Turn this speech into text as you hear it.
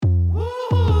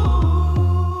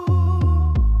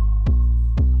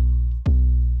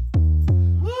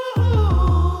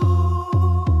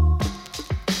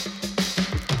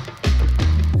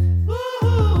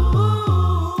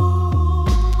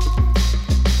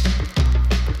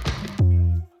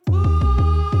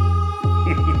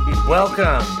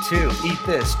Welcome to Eat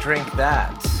This, Drink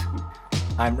That.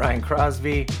 I'm Ryan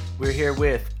Crosby. We're here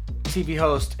with TV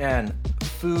host and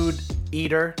food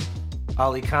eater,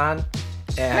 Ali Khan.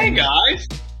 And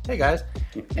Hey guys.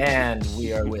 And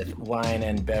we are with wine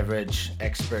and beverage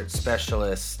expert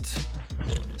specialist,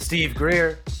 Steve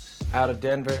Greer, out of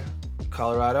Denver,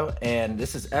 Colorado. And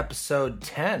this is episode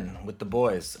 10 with the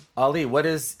boys. Ali, what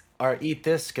is our Eat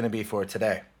This going to be for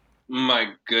today?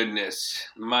 My goodness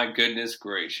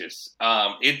gracious.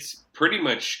 It's pretty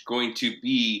much going to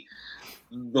be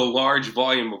the large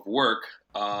volume of work,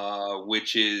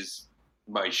 which is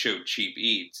my show Cheap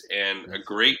Eats. And a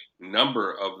great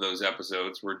number of those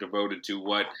episodes were devoted to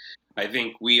what I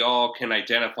think we all can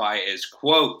identify as,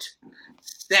 quote,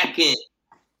 second.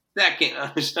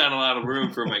 There's not a lot of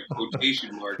room for my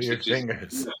quotation marks. Your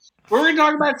fingers. We're going to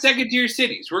talk about second-tier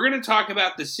cities. We're going to talk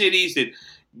about the cities that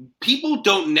people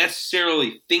don't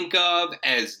necessarily think of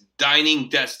as dining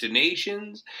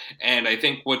destinations. And I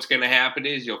think what's going to happen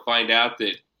is you'll find out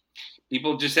that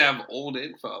people just have old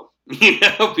info.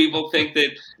 People think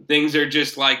that things are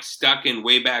just like stuck in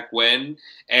way back when.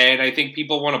 And I think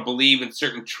people want to believe in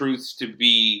certain truths to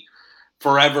be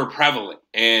forever prevalent.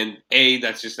 And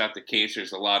that's just not the case.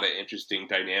 There's a lot of interesting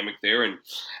dynamic there. And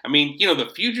I mean,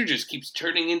 the future just keeps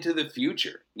turning into the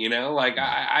future,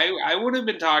 I would have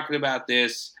been talking about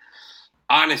this,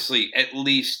 honestly, at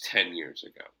least 10 years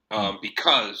ago.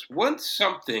 Because once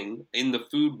something in the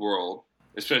food world,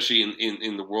 especially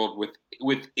in the world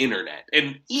with internet,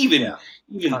 and even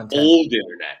content. Old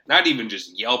internet, not even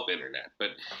just Yelp internet,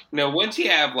 but, once you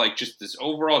have like just this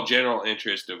overall general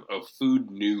interest of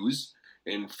food news,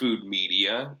 in food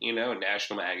media,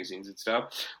 national magazines and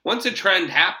stuff. Once a trend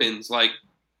happens, like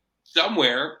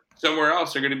somewhere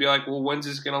else, they're going to be like, well, when's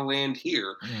this going to land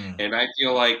here? And I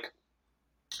feel like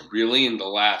really in the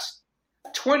last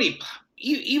 20,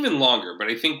 even longer, but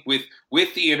I think with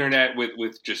the internet,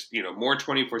 with just, more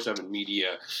 24/7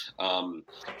 media,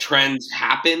 trends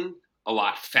happen a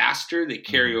lot faster. They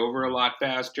carry over a lot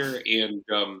faster. And,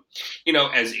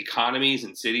 as economies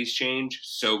and cities change,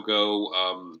 so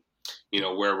go,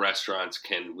 where restaurants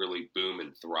can really boom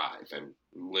and thrive. I'm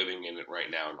living in it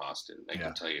right now in Austin. I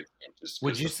can tell you.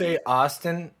 Would you say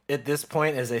Austin at this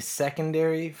point is a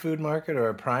secondary food market or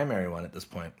a primary one at this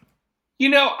point?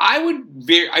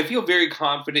 I feel very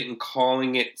confident in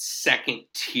calling it second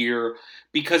tier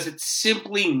because it's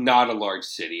simply not a large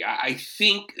city. I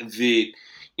think that,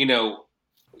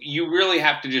 you really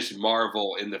have to just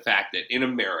marvel in the fact that in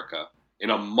America, in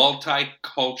a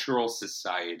multicultural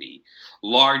society,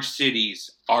 large cities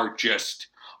are just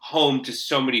home to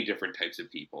so many different types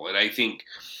of people. And I think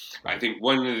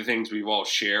one of the things we all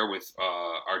share with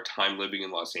our time living in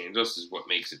Los Angeles is what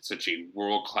makes it such a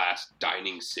world-class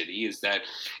dining city is that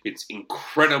it's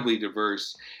incredibly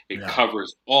diverse. It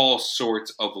covers all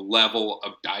sorts of level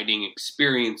of dining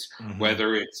experience,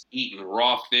 whether it's eating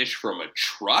raw fish from a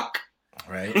truck,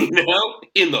 right? In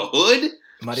the hood.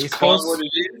 Mariscos. What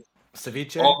it is.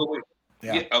 Ceviche? All the way.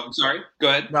 Yeah. Oh, sorry. Go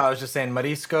ahead. No, I was just saying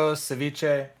mariscos,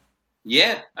 ceviche.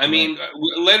 Yeah. I mean,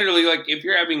 literally, like, if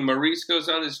you're having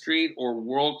mariscos on the street or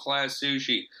world-class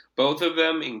sushi, both of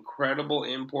them incredible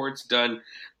imports done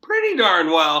pretty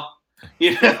darn well,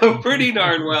 pretty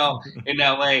darn well in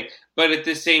LA. But at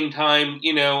the same time,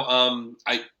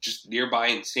 I just nearby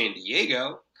in San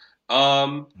Diego,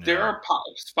 there are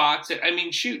spots that, I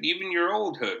mean, shoot, even your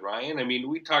old hood, Ryan. I mean,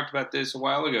 we talked about this a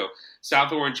while ago.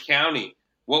 South Orange County.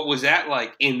 What was that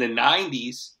like in the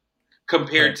 90s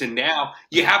compared to now?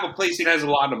 You have a place that has a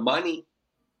lot of money.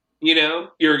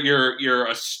 You're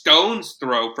a stone's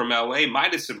throw from LA,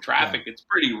 minus some traffic. It's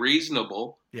pretty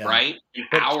reasonable, right? An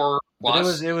hour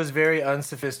plus. But it was very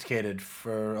unsophisticated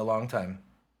for a long time.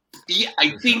 Yeah,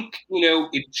 I think,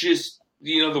 it just,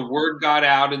 the word got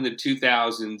out in the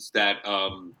 2000s that,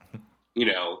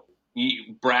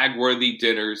 brag-worthy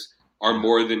dinners are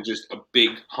more than just a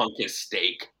big hunk of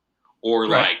steak or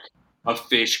like a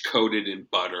fish coated in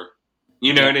butter.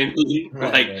 You know what I mean?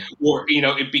 Or,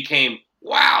 it became,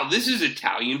 wow, this is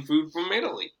Italian food from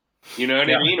Italy. You know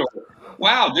what I mean? Or,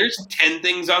 wow, there's 10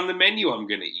 things on the menu I'm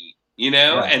going to eat,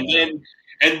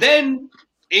 and then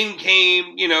in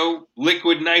came,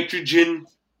 liquid nitrogen,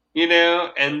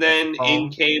 and then in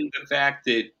came the fact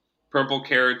that purple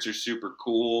carrots are super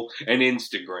cool and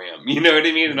Instagram, you know what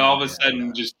I mean? And all of a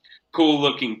sudden just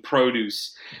cool-looking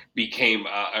produce became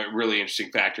a really interesting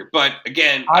factor. But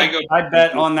again, I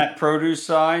bet on that produce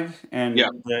side and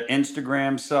the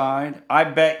Instagram side, I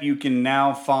bet you can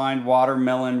now find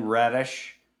watermelon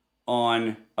radish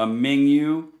on a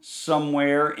menu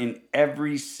somewhere in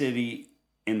every city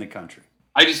in the country.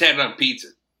 I just had it on pizza.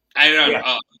 I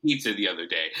had pizza the other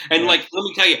day. And let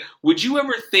me tell you, would you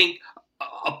ever think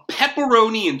a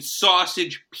pepperoni and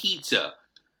sausage pizza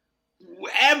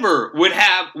ever would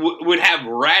have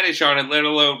radish on it, let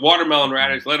alone watermelon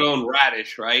radish, let alone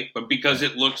radish, right? But because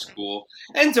it looks cool.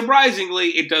 And surprisingly,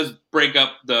 it does break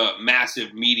up the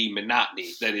massive meaty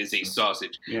monotony that is a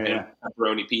sausage and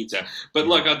pepperoni pizza. But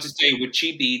look, I'll just say with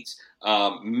Cheap Eats,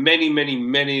 many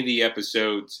of the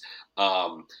episodes,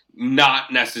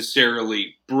 not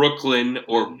necessarily Brooklyn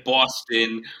or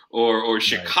Boston or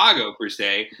Chicago per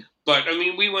se, but I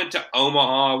mean, we went to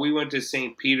Omaha, we went to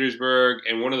St. Petersburg,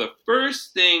 and one of the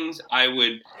first things I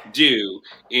would do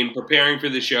in preparing for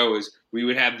the show is we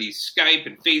would have these Skype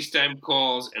and FaceTime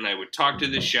calls, and I would talk to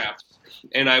the chefs,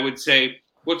 and I would say,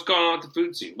 what's going on with the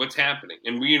food scene? What's happening?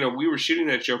 And we were shooting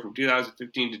that show from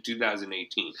 2015 to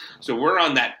 2018. So we're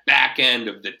on that back end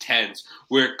of the tents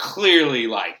where clearly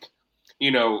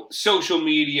social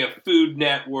media, Food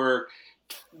Network,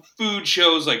 food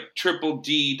shows like Triple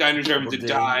D, Diners, Drive-Ins, and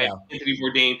Dives, Anthony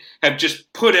Bourdain have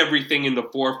just put everything in the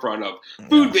forefront of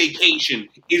food vacation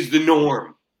is the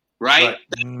norm, right?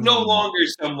 No longer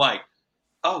some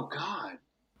oh God,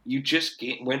 you just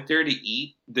went there to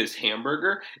eat this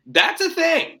hamburger. That's a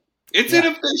thing. It's an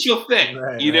official thing.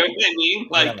 You know what I mean?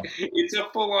 It's a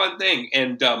full-on thing.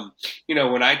 And,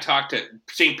 when I talked to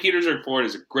St. Petersburg, Florida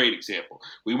is a great example.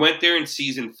 We went there in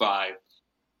season 5.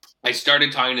 I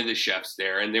started talking to the chefs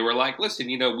there, and they were like, listen,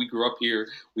 we grew up here.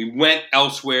 We went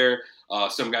elsewhere.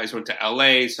 Some guys went to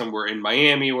L.A., some were in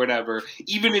Miami or whatever,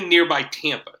 even in nearby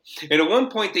Tampa. And at one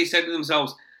point they said to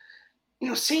themselves,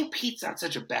 St. Pete's not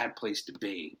such a bad place to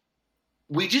be.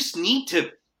 We just need to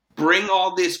bring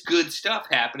all this good stuff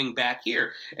happening back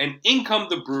here. And in come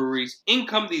the breweries, in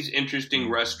come these interesting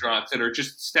restaurants that are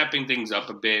just stepping things up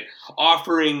a bit,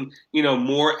 offering,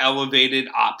 more elevated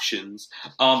options.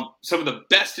 Some of the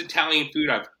best Italian food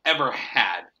I've ever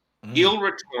had. Il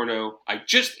Ritorno. I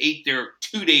just ate there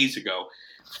 2 days ago.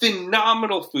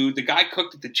 Phenomenal food. The guy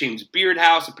cooked at the James Beard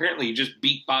House. Apparently he just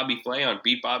beat Bobby Flay on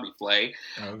Beat Bobby Flay.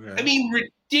 Okay. I mean,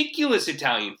 ridiculous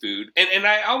Italian food. And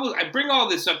I bring all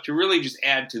this up to really just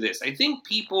add to this. I think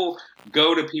people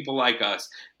go to people like us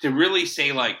to really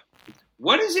say,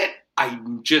 what is it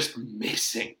I'm just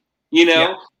missing?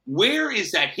 Where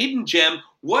is that hidden gem?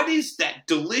 What is that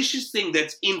delicious thing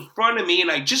that's in front of me? And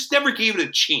I just never gave it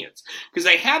a chance. Because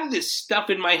I have this stuff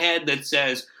in my head that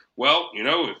says, well,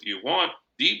 if you want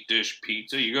deep dish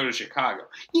pizza, you go to Chicago.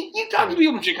 You talk to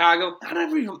people in Chicago,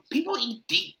 people eat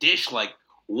deep dish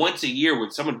once a year when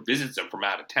someone visits them from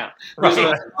out of town. There's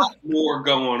a lot more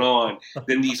going on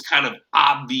than these kind of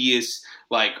obvious,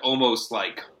 almost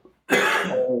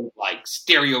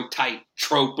stereotype,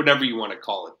 trope, whatever you want to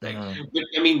call it thing. But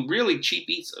I mean, really, Cheap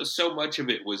Eats, so much of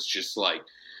it was just I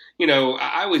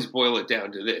always boil it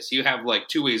down to this. You have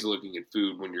 2 ways of looking at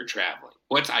food when you're traveling.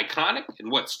 What's iconic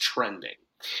and what's trending.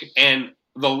 And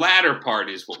the latter part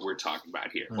is what we're talking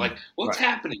about here. What's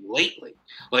happening lately?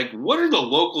 What are the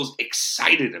locals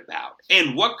excited about?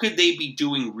 And what could they be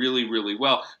doing really, really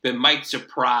well that might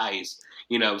surprise,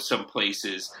 some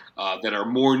places that are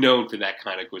more known for that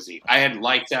kind of cuisine? I had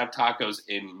Lights Out Tacos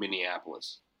in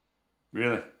Minneapolis.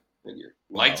 Really?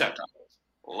 Lights Out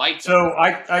Tacos. So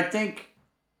I think,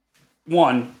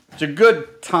 one, it's a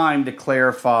good time to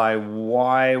clarify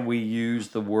why we use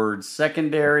the word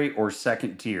secondary or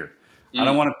second tier. I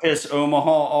don't want to piss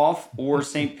Omaha off or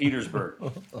St.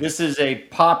 Petersburg. This is a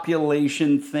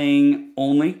population thing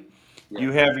only.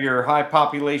 You have your high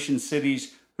population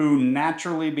cities who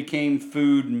naturally became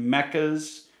food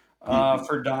meccas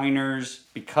for diners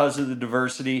because of the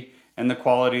diversity and the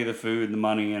quality of the food, the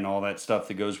money, and all that stuff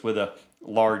that goes with a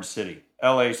large city.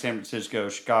 LA, San Francisco,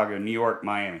 Chicago, New York,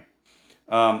 Miami.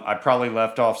 I probably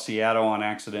left off Seattle on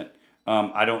accident.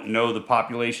 I don't know the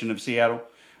population of Seattle.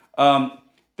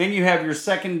 Then you have your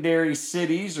secondary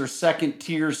cities or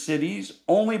second-tier cities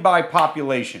only by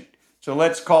population. So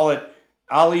let's call it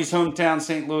Ali's hometown,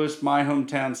 St. Louis, my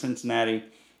hometown, Cincinnati,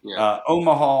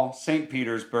 Omaha, St.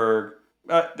 Petersburg.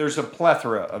 There's a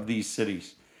plethora of these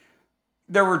cities.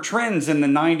 There were trends in the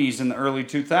 90s and the early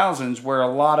 2000s where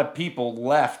a lot of people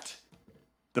left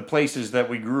the places that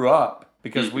we grew up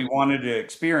because we wanted to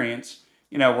experience,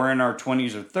 we're in our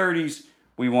 20s or 30s.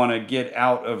 We want to get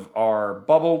out of our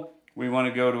bubble. We want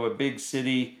to go to a big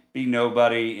city, be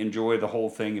nobody, enjoy the whole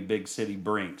thing a big city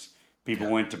brings. People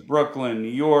went to Brooklyn, New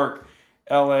York,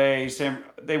 LA,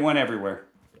 they went everywhere.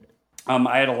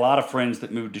 I had a lot of friends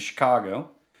that moved to Chicago.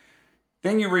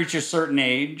 Then you reach a certain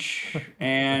age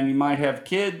and you might have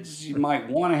kids. You might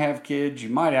want to have kids. You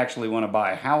might actually want to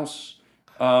buy a house.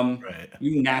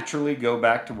 You naturally go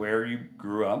back to where you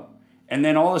grew up. And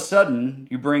then all of a sudden,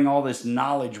 you bring all this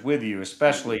knowledge with you,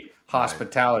 especially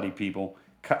hospitality people,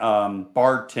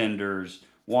 bartenders,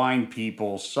 wine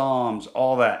people, somms,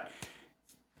 all that.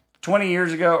 20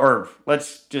 years ago, or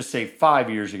let's just say 5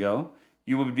 years ago,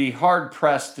 you would be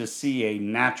hard-pressed to see a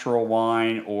natural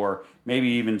wine or maybe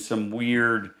even some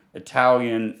weird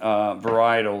Italian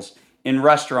varietals in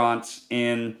restaurants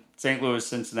in St. Louis,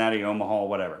 Cincinnati, Omaha,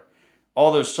 whatever.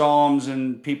 All those somms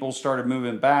and people started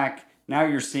moving back. Now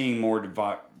you're seeing more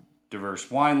diverse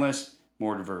wine lists,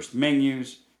 more diverse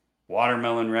menus,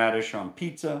 watermelon radish on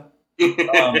pizza.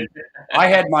 I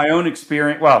had my own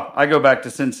experience. Well, I go back to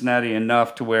Cincinnati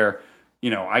enough to where,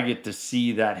 I get to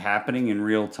see that happening in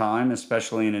real time,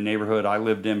 especially in a neighborhood I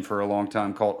lived in for a long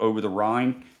time called Over the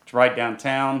Rhine. It's right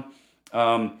downtown.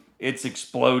 It's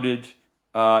exploded.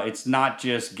 It's not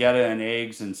just Geta and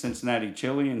eggs and Cincinnati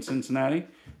chili in Cincinnati.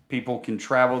 People can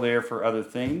travel there for other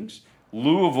things.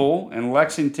 Louisville and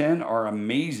Lexington are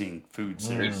amazing food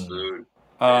cities.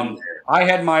 I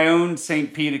had my own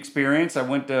St. Pete experience. I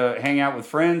went to hang out with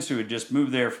friends who had just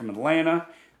moved there from Atlanta.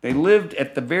 They lived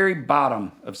at the very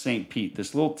bottom of St. Pete,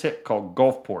 this little tip called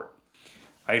Gulfport.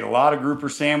 I ate a lot of grouper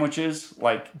sandwiches,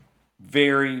 like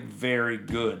very, very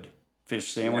good fish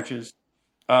sandwiches.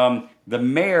 The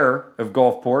mayor of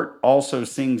Gulfport also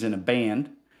sings in a band.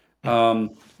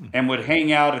 And would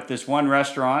hang out at this one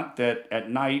restaurant that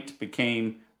at night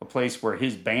became a place where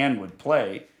his band would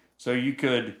play. So you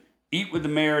could eat with the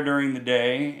mayor during the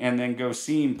day and then go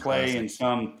see him play in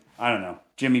some,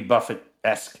 Jimmy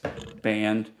Buffett-esque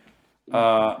band.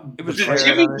 It was the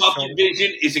Jimmy Buffett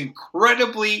vision is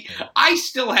incredibly. I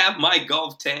still have my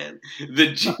golf tan.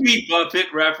 The Jimmy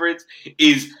Buffett reference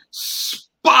is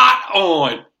spot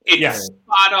on. It's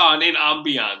spot on in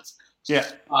ambiance. Yeah.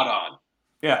 Spot on.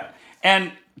 Yeah.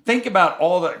 And think about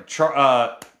all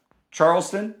the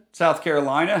Charleston, South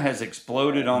Carolina has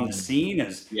exploded on the scene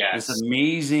as this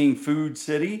amazing food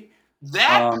city.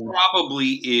 That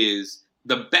probably is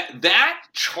that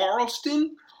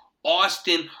Charleston,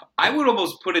 Austin, I would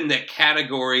almost put in that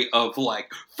category of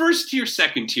like first tier,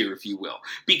 second tier, if you will,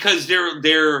 because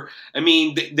they're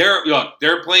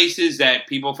places that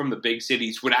people from the big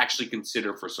cities would actually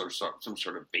consider for some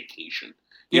sort of vacation.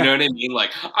 You know what I mean?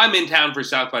 Like, I'm in town for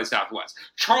South by Southwest.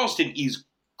 Charleston is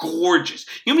gorgeous.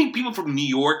 You know how many people from New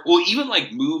York will even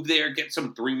like move there, get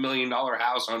some $3 million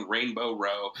house on Rainbow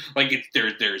Row? Like,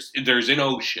 there's an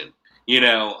ocean,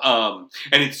 and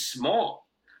it's small.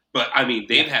 But I mean,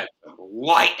 they've had some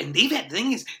light, and they've had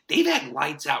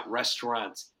lights out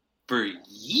restaurants for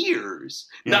years.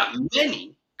 Yeah. Not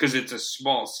many, because it's a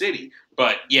small city.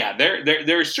 But yeah,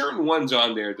 there are certain ones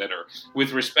on there that are,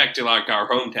 with respect to like our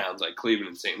hometowns, like Cleveland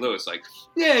and St. Louis, like,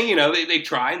 they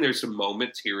try, and there's some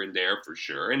moments here and there for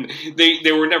sure. And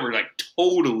they were never like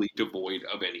totally devoid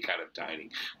of any kind of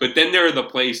dining. But then there are the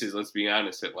places, let's be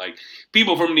honest, that like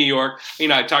people from New York,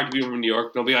 I talk to people from New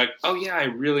York, they'll be like, oh yeah,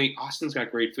 Austin's got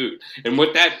great food. And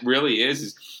what that really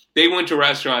is they went to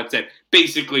restaurants that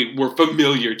basically were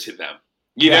familiar to them.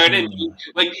 You know what I mean?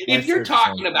 Like, if you're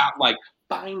talking about like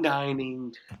fine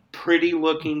dining, pretty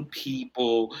looking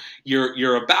people,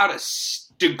 you're about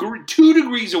 2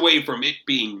 degrees away from it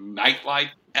being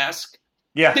nightlife-esque.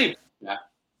 Yeah. They've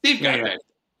got that.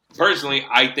 Personally,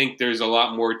 I think there's a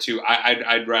lot more to.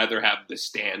 I'd rather have the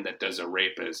stand that does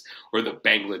arepas or the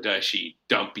Bangladeshi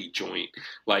dumpy joint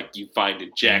like you find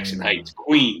in Jackson Heights,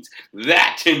 Queens.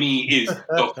 That to me is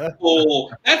the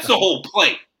whole. That's the whole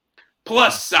plate.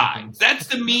 Plus sides. That's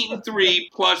the meat and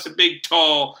 3 plus a big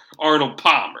tall Arnold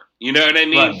Palmer. You know what I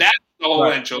mean? Right. That's the whole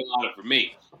enchilada for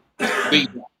me. But,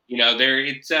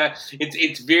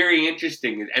 it's very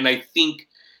interesting, and I think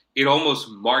it almost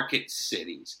markets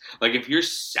cities. Like if you're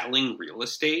selling real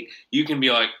estate, you can be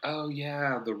like, oh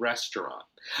yeah, the restaurant.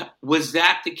 Was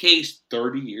that the case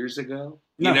 30 years ago?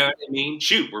 No. You know what I mean?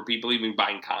 Shoot, were people even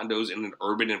buying condos in an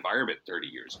urban environment 30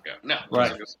 years ago? No, it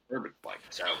was like a suburban flight.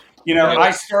 So,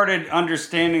 I started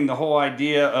understanding the whole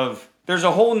idea of there's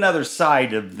a whole nother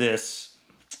side of this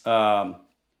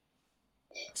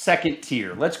second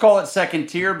tier. Let's call it second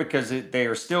tier because they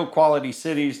are still quality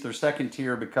cities. They're second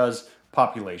tier because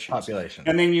population.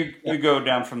 And then you go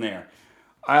down from there.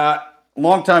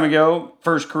 Long time ago,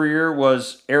 first career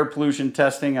was air pollution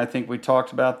testing. I think we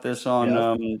talked about this on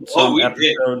some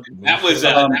episode. Did. That was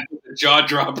a jaw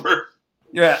dropper.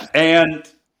 Yeah, and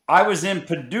I was in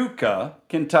Paducah,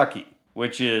 Kentucky,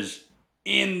 which is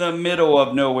in the middle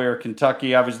of nowhere,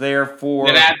 Kentucky. I was there for...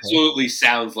 It absolutely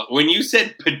sounds like... When you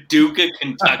said Paducah,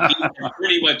 Kentucky, it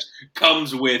pretty much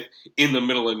comes with in the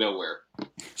middle of nowhere.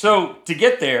 So to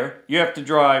get there, you have to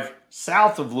drive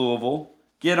south of Louisville,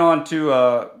 get onto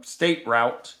a state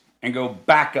route, and go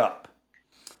back up.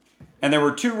 And there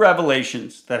were two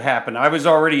revelations that happened. I was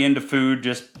already into food,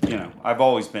 I've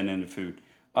always been into food.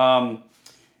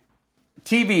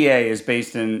 TVA is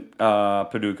based in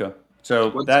Paducah.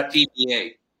 So what's that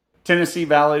TVA? Tennessee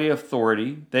Valley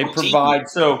Authority. They provide,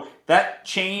 so that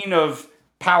chain of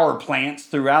power plants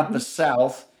throughout the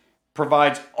South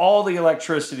provides all the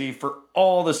electricity for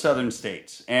all the southern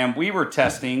states. And we were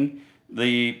testing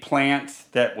the plant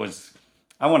that was,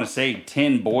 I want to say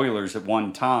 10 boilers at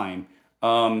one time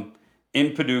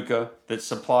in Paducah that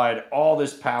supplied all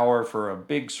this power for a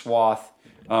big swath.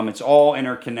 It's all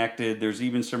interconnected. There's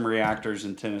even some reactors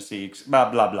in Tennessee, blah,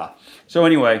 blah, blah. So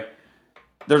anyway,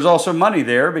 there's also money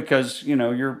there because,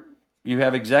 you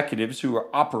have executives who are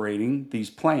operating these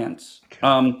plants.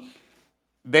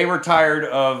 They were tired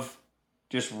of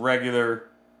just regular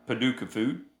Paducah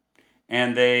food,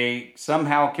 and they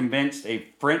somehow convinced a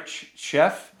French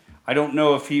chef. I don't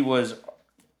know if he was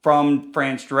from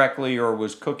France directly or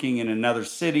was cooking in another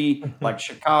city like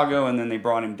Chicago, and then they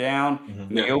brought him down.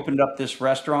 And they opened up this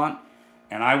restaurant,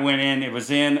 and I went in. It was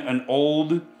in an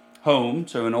old home,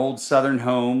 so an old Southern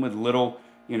home with little,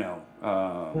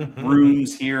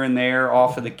 rooms here and there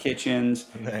off of the kitchens,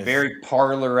 nice. Very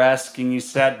parlor-esque, and you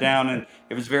sat down, and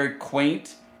it was very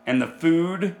quaint, and the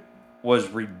food was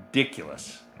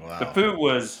ridiculous. Wow. The food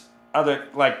was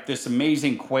like this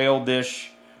amazing quail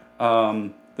dish.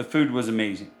 The food was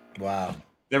amazing. Wow.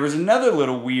 There was another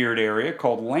little weird area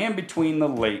called Land Between the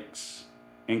Lakes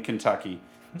in Kentucky.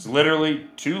 It's literally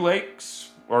two lakes,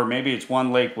 or maybe it's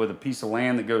one lake with a piece of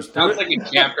land that goes through. Sounds like a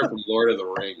chapter from Lord of the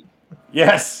Rings.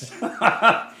 Yes.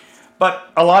 But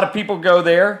a lot of people go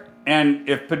there, and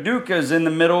if Paducah is in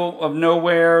the middle of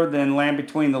nowhere, then Land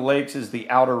Between the Lakes is the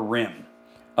outer rim.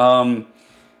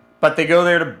 But they go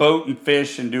there to boat and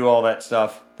fish and do all that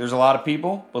stuff. There's a lot of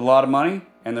people with a lot of money,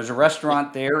 and there's a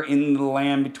restaurant there in the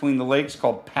Land Between the Lakes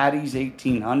called Patty's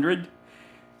 1800.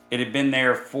 It had been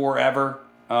there forever.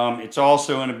 It's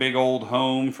also in a big old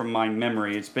home from my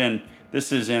memory.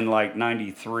 This is in like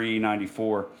 93,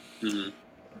 94. Mm-hmm.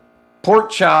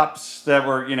 Pork chops that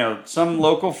were, some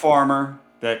local farmer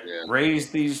that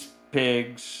raised these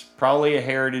pigs, probably a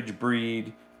heritage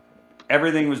breed.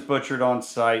 Everything was butchered on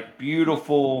site.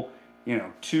 Beautiful,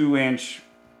 2-inch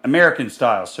American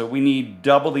style. So we need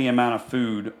double the amount of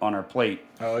food on our plate.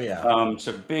 Oh, yeah.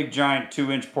 So big, giant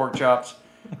 2-inch pork chops.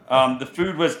 The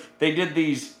food was, they did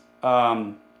these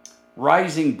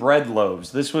rising bread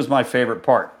loaves. This was my favorite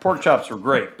part. Pork chops were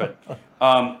great, but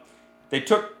they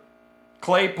took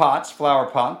clay pots, flower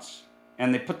pots,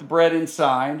 and they put the bread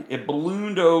inside. It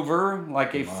ballooned over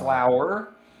like a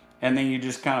flower, and then you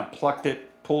just kind of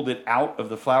pulled it out of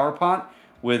the flower pot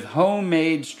with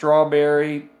homemade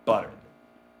strawberry butter.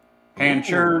 Hand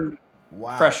churned,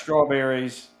 fresh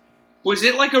strawberries. Was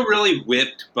it like a really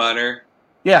whipped butter?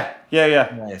 Yeah.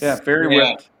 Nice. Yeah, very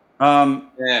whipped.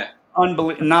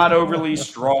 Not overly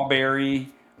strawberry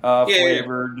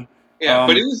flavored. Yeah,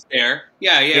 but it was there.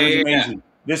 It was amazing.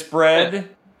 This bread,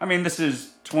 this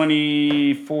is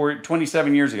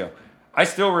 27 years ago. I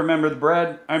still remember the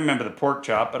bread. I remember the pork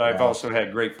chop, but I've also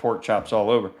had great pork chops all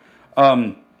over.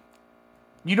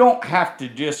 You don't have to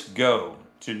just go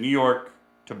to New York,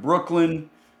 to Brooklyn,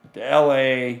 to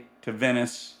L.A., to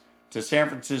Venice, to San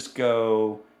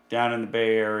Francisco, down in the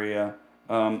Bay Area,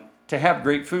 to have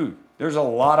great food. There's a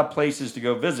lot of places to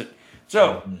go visit.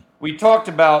 So we talked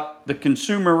about the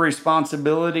consumer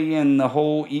responsibility and the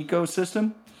whole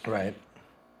ecosystem. Right.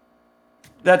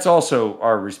 That's also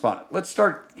our response. Let's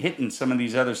start hitting some of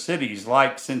these other cities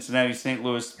like Cincinnati, St.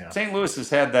 Louis. Yeah. St. Louis has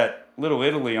had that Little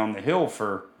Italy on the hill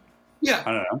for, I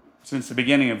don't know, since the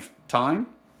beginning of time.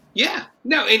 Yeah.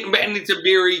 No, and it's a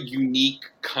very unique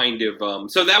kind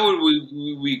of, so that would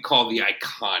we call the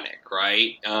iconic,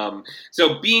 right?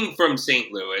 So being from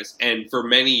St. Louis and for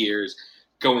many years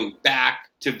going back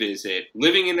to visit,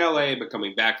 living in LA, but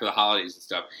coming back for the holidays and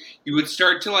stuff, you would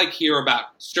start to hear about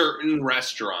certain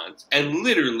restaurants, and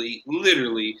literally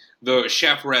the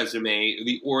chef resume,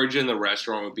 the origin of the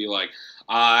restaurant would be like,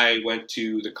 I went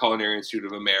to the Culinary Institute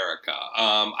of America.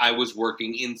 I was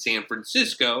working in San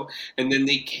Francisco, and then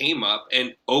they came up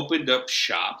and opened up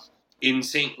shop in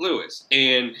St. Louis,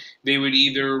 and they would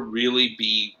either really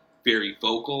be very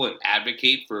vocal and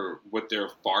advocate for what their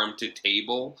farm to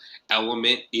table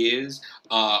element is.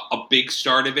 A big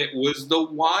start of it was the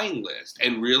wine list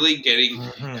and really getting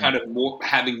kind of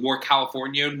having more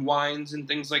California wines and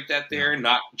things like that there,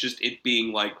 not just it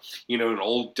being like, an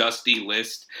old dusty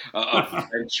list of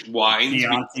French wines.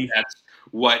 That's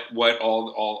what a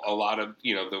lot of,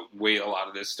 the way a lot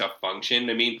of this stuff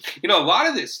functioned. A lot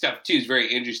of this stuff too is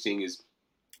very interesting is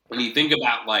when you think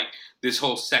about this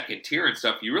whole second tier and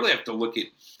stuff, you really have to look at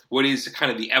what is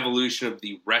kind of the evolution of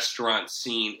the restaurant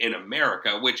scene in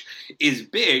America, which is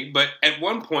big. But at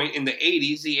one point in the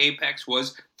 80s, the apex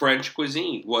was French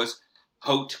cuisine, was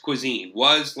haute cuisine,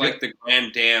 was like the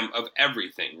grand dam of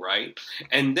everything, right?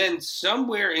 And then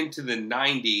somewhere into the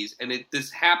 90s, and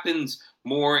this happens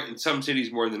more in some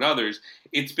cities more than others,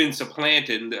 it's been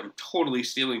supplanted, and I'm totally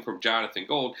stealing from Jonathan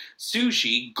Gold.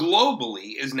 Sushi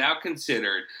globally is now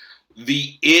considered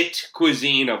the it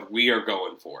cuisine of we are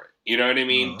going for it. You know what I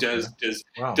mean? Oh,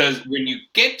 okay. Does when you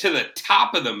get to the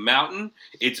top of the mountain,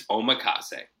 it's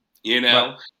omakase. You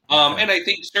know? And I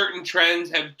think certain trends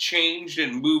have changed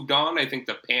and moved on. I think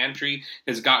the pantry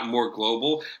has gotten more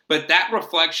global. But that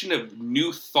reflection of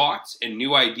new thoughts and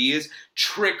new ideas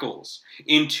trickles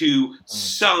into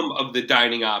some of the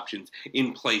dining options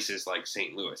in places like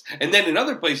St. Louis. And then in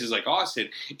other places like Austin,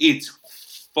 it's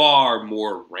far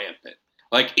more rampant.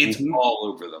 Like, it's all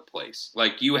over the place.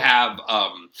 Like, you have,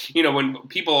 when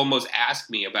people almost ask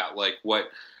me about, like, what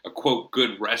a, quote,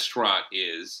 good restaurant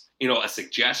is, a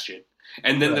suggestion.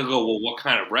 And then they'll go, well, what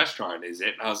kind of restaurant is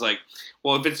it? And I was like,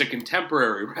 well, if it's a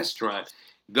contemporary restaurant,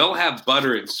 they'll have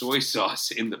butter and soy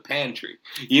sauce in the pantry.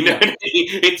 You know what I mean?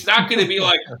 It's not going to be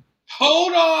like,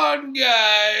 hold on,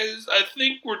 guys. I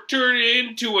think we're turning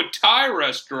into a Thai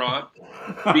restaurant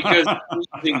because we're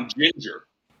using ginger.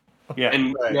 Yeah.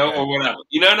 And, or whatever.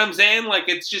 You know what I'm saying? Like,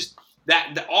 it's just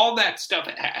that all that stuff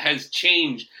has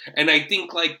changed. And I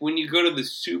think, like, when you go to the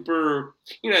super,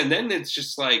 and then it's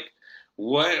just like,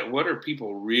 what are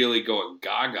people really going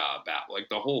gaga about? Like,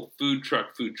 the whole food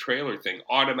truck, food trailer thing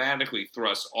automatically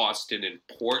thrusts Austin and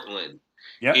Portland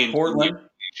into Portland.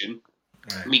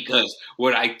 Right. Because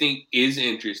what I think is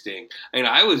interesting, and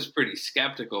I was pretty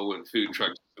skeptical when food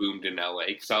trucks boomed in LA,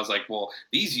 because I was like, well,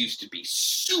 these used to be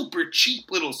super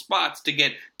cheap little spots to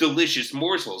get delicious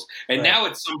morsels. And now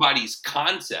it's somebody's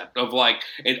concept of like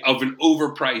an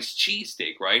overpriced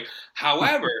cheesesteak, right?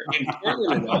 However, in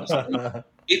Portland and Austin,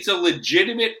 it's a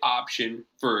legitimate option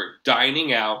for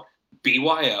dining out,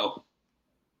 BYO,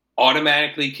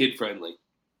 automatically kid-friendly.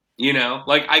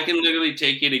 Like, I can literally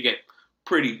take you to get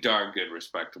pretty darn good,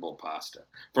 respectable pasta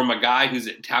from a guy whose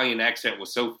Italian accent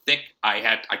was so thick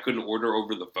I couldn't order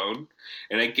over the phone.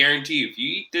 And I guarantee you, if you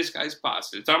eat this guy's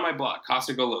pasta, it's on my blog,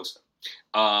 Casa Golosa.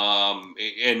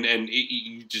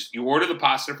 You order the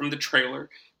pasta from the trailer.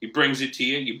 He brings it to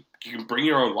you. You can bring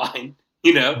your own wine,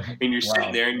 and you're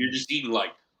sitting there and you're just eating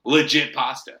like legit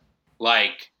pasta.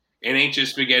 Like, it ain't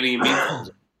just spaghetti and meatballs.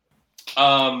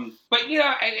 But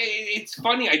it's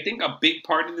funny. I think a big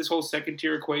part of this whole second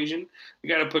tier equation, we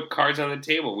got to put cards on the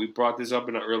table. We brought this up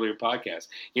in an earlier podcast.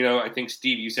 I think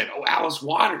Steve, you said, Alice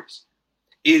Waters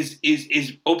is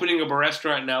opening up a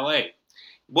restaurant in LA.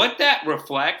 What that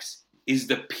reflects is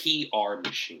the PR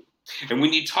machine. And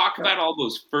when you talk about all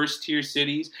those first tier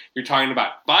cities, you're talking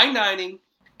about fine dining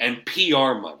and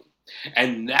PR money.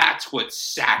 And that's what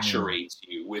saturates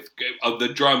you with the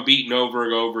drum beating over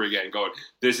and over again, going,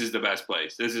 this is the best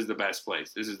place, this is the best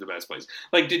place, this is the best place.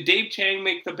 Like, did Dave Chang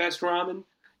make the best ramen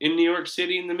in New York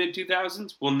City in the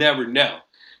mid-2000s? We'll never know.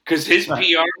 Because his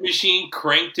PR machine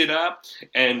cranked it up,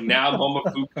 and now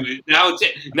Momofuku, now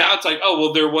it's like, oh,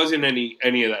 well, there wasn't any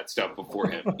of that stuff before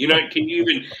him. Can you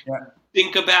even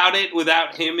think about it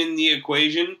without him in the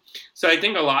equation? So I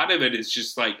think a lot of it is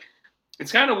just like,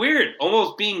 it's kind of weird,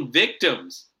 almost being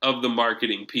victims of the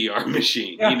marketing PR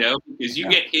machine, because you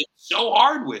get hit so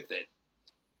hard with it.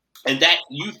 And that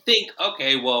you think,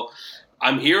 okay, well,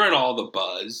 I'm hearing all the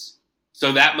buzz,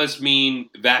 so that must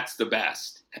mean that's the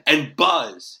best. And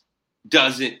buzz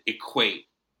doesn't equate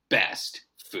best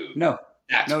food. No,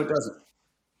 it doesn't.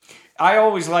 I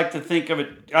always like to think of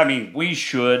it, I mean, we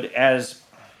should, as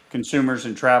consumers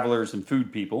and travelers and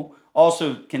food people,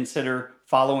 also consider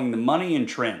following the money and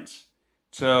trends.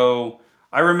 So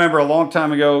I remember a long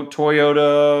time ago,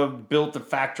 Toyota built a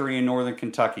factory in northern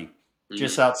Kentucky,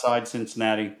 just outside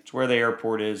Cincinnati. It's where the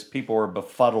airport is. People are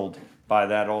befuddled by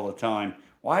that all the time.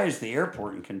 Why is the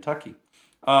airport in Kentucky?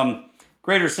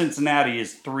 Greater Cincinnati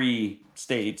is 3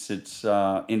 states. It's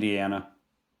Indiana,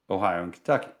 Ohio, and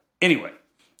Kentucky. Anyway,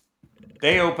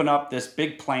 they open up this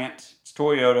big plant. It's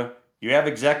Toyota. You have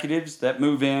executives that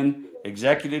move in,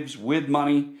 executives with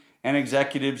money, and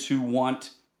executives who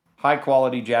want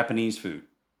high-quality Japanese food.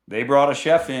 They brought a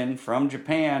chef in from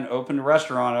Japan, opened a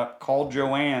restaurant up called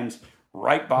Joanne's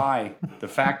right by the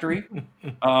factory.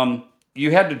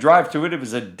 You had to drive to it. It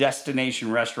was a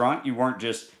destination restaurant. You weren't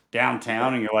just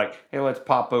downtown and you're like, hey, let's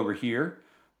pop over here.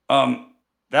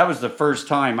 That was the first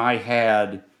time I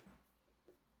had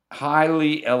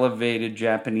highly elevated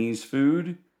Japanese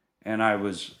food, and I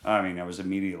was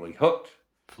immediately hooked.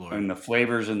 And the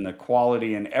flavors and the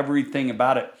quality and everything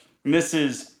about it. And this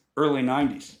is early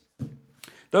 90s.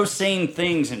 Those same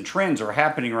things and trends are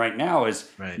happening right now as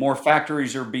more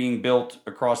factories are being built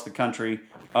across the country.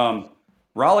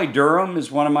 Raleigh-Durham is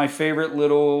one of my favorite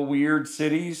little weird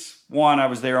cities. One, I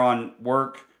was there on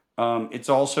work. It's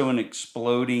also an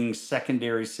exploding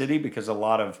secondary city because a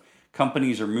lot of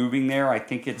companies are moving there. I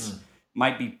think it's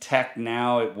might be tech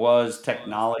now. It was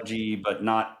technology, but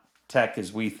not tech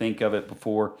as we think of it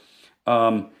before.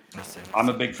 I'm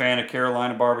a big fan of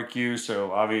Carolina barbecue,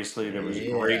 so obviously there was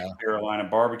great Carolina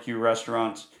barbecue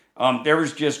restaurants. There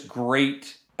was just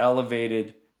great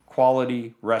elevated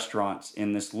quality restaurants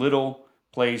in this little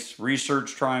place,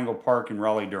 Research Triangle Park in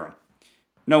Raleigh-Durham.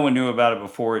 No one knew about it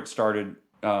before it started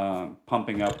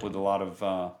pumping up with a lot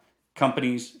of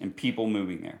companies and people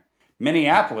moving there.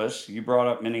 Minneapolis, you brought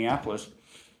up Minneapolis.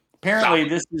 Apparently,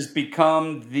 this has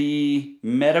become the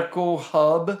medical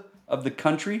hub of the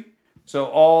country. So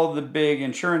all the big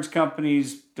insurance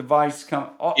companies, device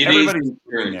companies, everybody's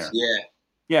moving there.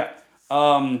 Yeah.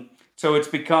 So it's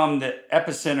become the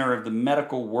epicenter of the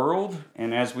medical world.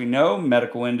 And as we know,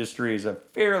 medical industry is a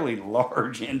fairly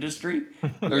large industry.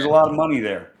 There's a lot of money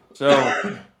there.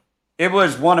 So it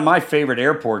was one of my favorite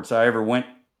airports I ever went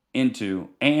into,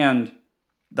 and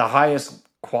the highest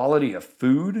quality of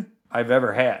food I've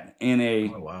ever had in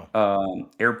a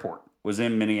airport was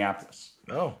in Minneapolis.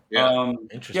 Oh, yeah.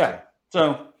 Interesting. Yeah.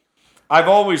 So I've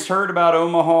always heard about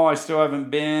Omaha. I still haven't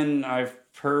been. I've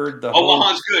heard the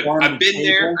Omaha's good. I've been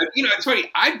there. You know, it's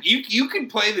funny. You can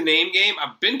play the name game.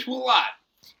 I've been to a lot.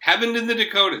 Haven't in the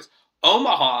Dakotas.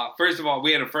 Omaha, first of all,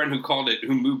 we had a friend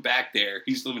who moved back there.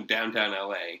 He's living downtown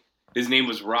LA. His name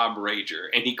was Rob Rager,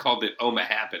 and he called it Omaha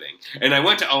Happening. And I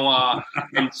went to Omaha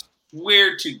and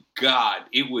swear to God,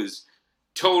 it was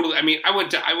totally. I mean, I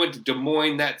went to Des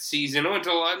Moines that season. I went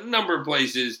to a number of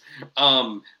places.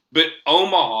 But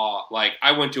Omaha, like,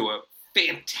 I went to a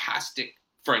fantastic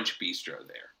French bistro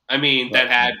there. I mean, that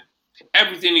had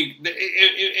everything.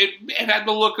 It had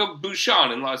the look of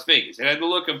Bouchon in Las Vegas. It had the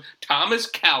look of Thomas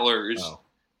Keller's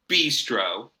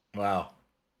bistro. Wow.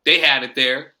 They had it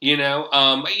there, you know.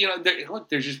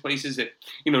 There's just places that,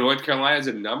 North Carolina has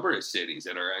a number of cities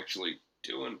that are actually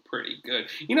doing pretty good.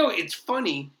 You know, it's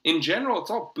funny. In general, it's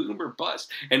all boom or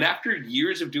bust. And after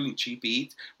years of doing cheap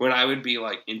eats, when I would be,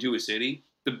 like, into a city,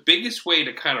 the biggest way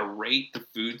to kind of rate the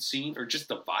food scene or just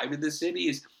the vibe of the city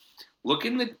is look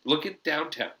at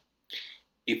downtown.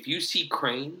 If you see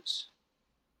cranes,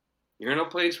 you're in a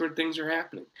place where things are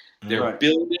happening. They're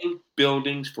building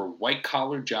buildings for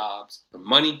white-collar jobs. The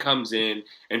money comes in,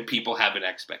 and people have an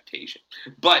expectation.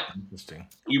 But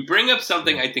you bring up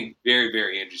something I think very,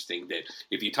 very interesting, that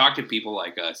if you talk to people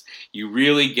like us, you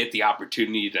really get the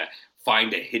opportunity to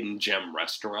find a hidden gem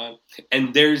restaurant.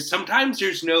 And sometimes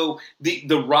there's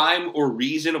the rhyme or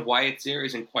reason of why it's there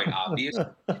isn't quite obvious.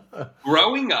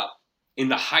 Growing up in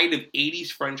the height of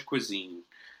 80s French cuisine,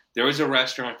 there was a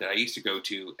restaurant that I used to go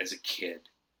to as a kid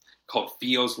called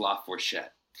Fio's La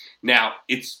Fourchette. Now,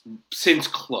 it's since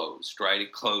closed, right?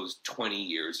 It closed 20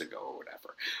 years ago or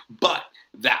whatever. But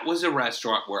that was a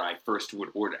restaurant where I first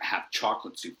would have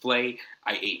chocolate souffle.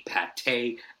 I ate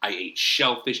pate. I ate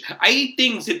shellfish. I ate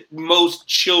things that most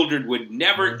children would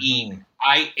never eat.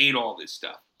 I ate all this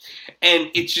stuff. And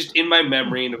it's just in my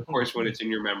memory. And of course, when it's in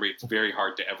your memory, it's very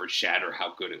hard to ever shatter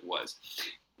how good it was.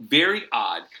 Very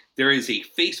odd. There is a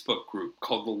Facebook group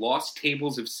called the Lost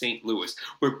Tables of St. Louis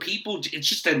where it's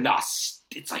just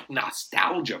it's like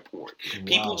nostalgia porn. Wow.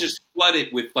 People just flood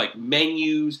it with like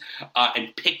menus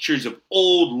and pictures of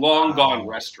old, long gone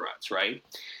restaurants, right?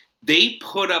 They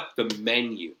put up the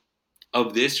menu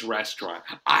of this restaurant.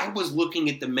 I was looking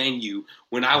at the menu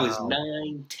when I was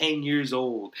 9, 10 years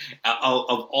old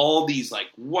of all these like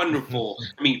wonderful,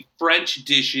 French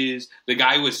dishes. The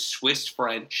guy was Swiss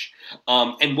French.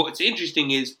 And what's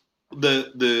interesting is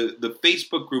the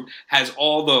Facebook group has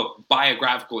all the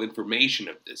biographical information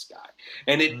of this guy.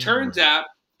 And it turns out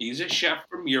he's a chef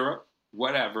from Europe,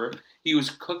 whatever. He was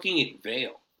cooking at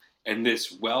Vail. And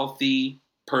this wealthy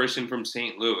person from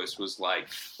St. Louis was like,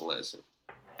 listen,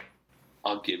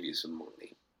 I'll give you some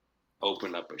money.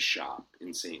 Open up a shop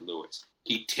in St. Louis.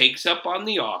 He takes up on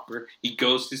the offer. He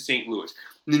goes to St. Louis.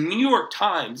 The New York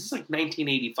Times, this is like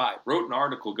 1985, wrote an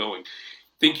article going,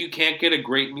 think you can't get a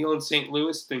great meal in St.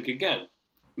 Louis? Think again.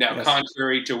 Now,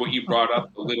 contrary to what you brought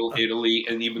up, the Little Italy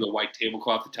and even the white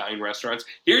tablecloth Italian restaurants,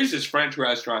 here's this French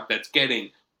restaurant that's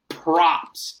getting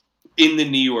props in the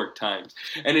New York Times.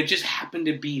 And it just happened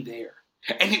to be there.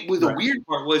 And the weird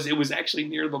part was it was actually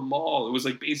near the mall. It was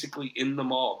like basically in the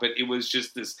mall, but it was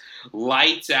just this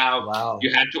lights out. Wow.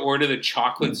 You had to order the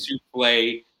chocolate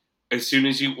souffle as soon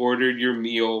as you ordered your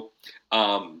meal.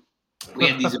 We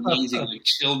had these amazing like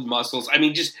chilled mussels. I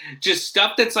mean, just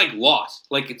stuff that's like lost.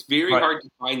 Like it's very hard to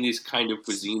find this kind of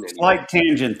cuisine anymore. Slight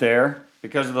tangent there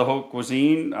because of the whole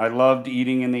cuisine I loved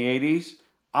eating in the 80s.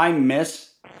 I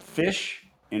miss fish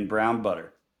in brown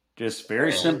butter. Just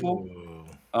very simple.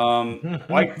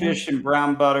 White fish in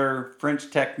brown butter, French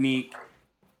technique,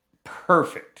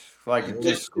 perfect. Like it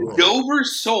just cool. Dover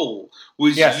sole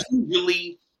was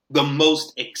usually the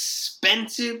most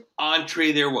expensive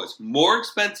entree there was. More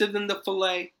expensive than the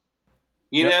filet.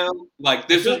 You know? Like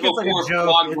this was before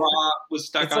foie gras was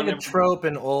stuck on It's like a trope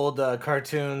in old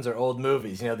cartoons or old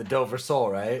movies, you know, the Dover sole,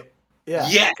 right? Yeah.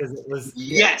 Yes. Because it was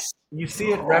you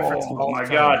see it referenced all the time. Oh my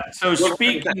God. So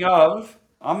speaking of,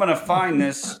 I'm gonna find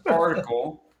this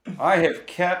article. I have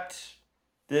kept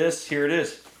this. Here it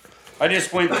is. I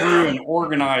just went through and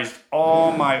organized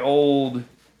all my old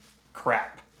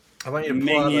crap. I want you to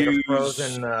pull out like a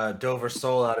frozen Dover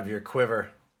sole out of your quiver.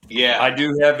 Yeah. I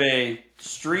do have a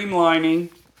streamlining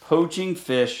poaching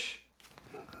fish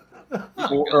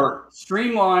or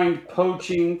streamlined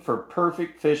poaching for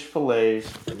perfect fish fillets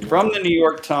from the New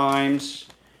York Times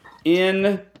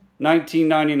in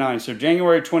 1999. So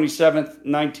January 27th,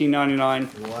 1999.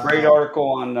 Wow. Great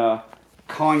article on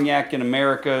cognac in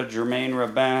America, Germain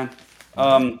Rabin.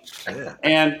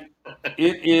 And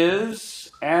it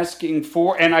is asking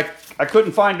for, and I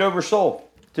couldn't find Dover sole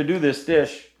to do this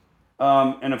dish.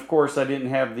 And of course I didn't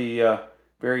have the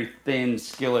very thin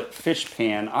skillet fish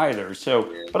pan either.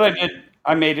 So, but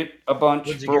I made it a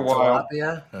bunch for a while.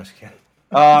 No, I'm just kidding.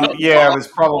 Yeah, it was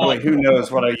probably, who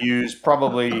knows what I used,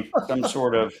 probably some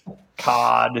sort of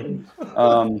cod.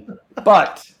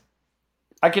 But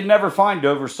I could never find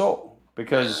Dover sole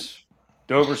because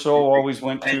Dover sole always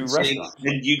went to restaurants.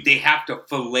 And they have to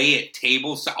fillet it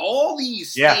table. So all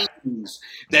these things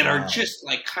that are just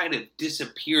like kind of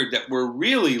disappeared that were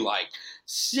really like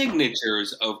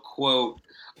signatures of quote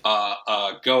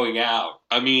going out.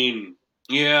 I mean,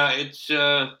 yeah,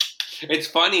 it's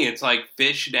funny. It's like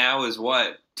fish now is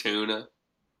what? Tuna.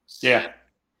 Yeah.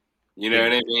 You know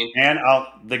what I mean? And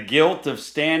the guilt of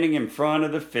standing in front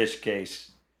of the fish case.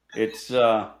 It's,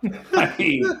 I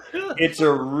mean, it's a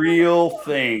real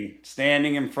thing.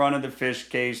 Standing in front of the fish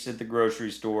case at the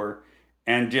grocery store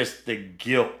and just the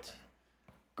guilt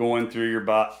going through your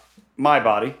body,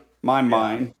 my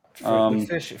mind.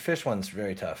 The fish one's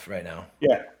very tough right now.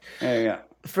 Yeah.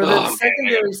 For the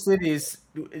secondary cities,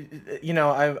 you know,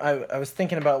 I was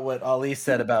thinking about what Ali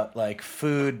said about like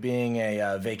food being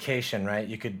a vacation, right?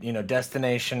 You could, you know,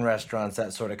 destination restaurants,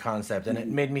 that sort of concept. And it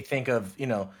made me think of, you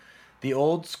know, the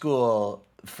old school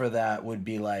for that would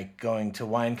be like going to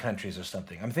wine countries or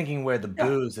something. I'm thinking where the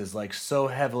booze is like so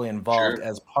heavily involved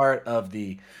as part of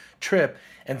the trip.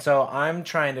 And so I'm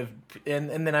trying to, and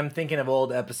then I'm thinking of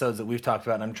old episodes that we've talked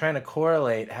about, and I'm trying to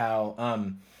correlate how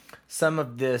some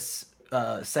of this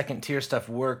second tier stuff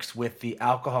works with the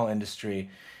alcohol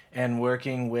industry and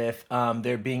working with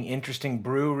there being interesting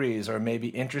breweries or maybe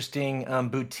interesting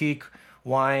boutique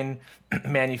wine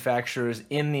manufacturers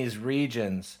in these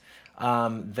regions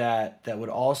that would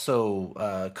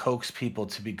also coax people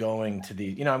to be going to the,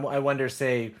 you know, I wonder,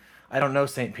 say, I don't know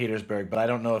St. Petersburg, but I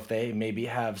don't know if they maybe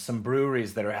have some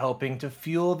breweries that are helping to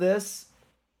fuel this.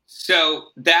 So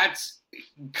that's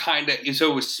kind of,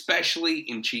 so especially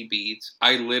in Cheap Eats,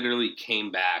 I literally came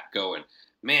back going,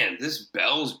 man, this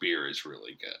Bell's beer is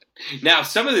really good. Now,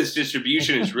 some of this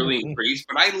distribution is really increased,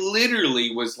 but I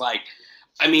literally was like,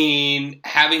 I mean,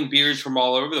 having beers from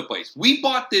all over the place. We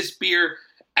bought this beer.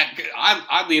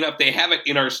 Oddly enough, they have it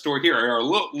in our store here, in our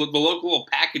the local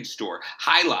package store,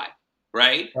 High Life,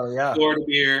 right? Oh yeah, Florida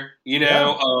beer, you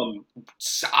know,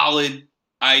 solid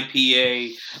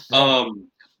IPA.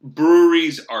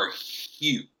 Breweries are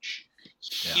huge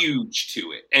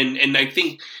to it, and I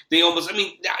think they almost. I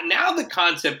mean, now the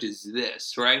concept is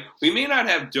this, right? We may not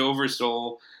have Dover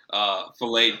sole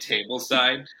filleted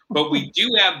tableside, but we do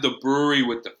have the brewery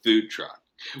with the food truck.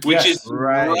 Which is the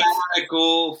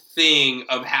radical thing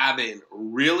of having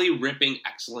really ripping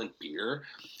excellent beer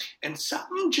and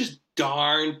something just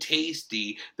darn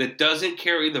tasty that doesn't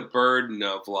carry the burden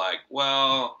of like,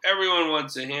 well, everyone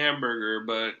wants a hamburger,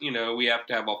 but, you know, we have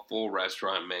to have a full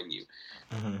restaurant menu.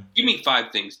 Mm-hmm. Give me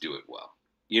 5 things, do it well.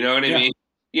 You know what I mean?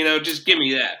 You know, just give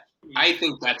me that. I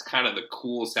think that's kind of the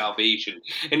cool salvation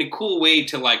and a cool way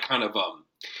to like kind of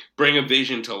bring a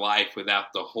vision to life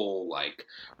without the whole like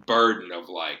burden of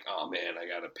like, oh man, I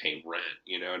got to pay rent.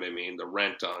 You know what I mean? The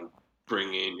rent on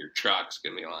bringing in your truck's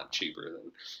going to be a lot cheaper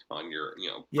than on your, you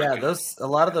know. Yeah, a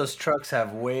lot of those trucks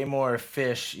have way more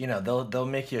fish. You know, they'll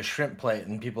make you a shrimp plate,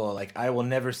 and people are like, I will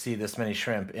never see this many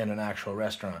shrimp in an actual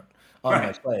restaurant on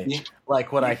my plate,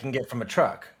 like what I can get from a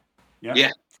truck. Yeah.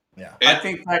 Yeah. I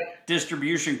think that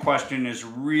distribution question is a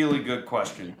really good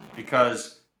question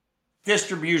because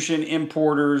distribution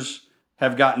importers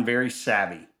have gotten very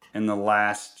savvy in the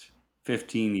last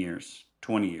 15 years,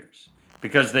 20 years,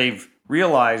 because they've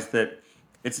realized that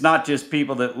it's not just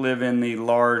people that live in the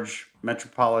large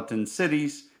metropolitan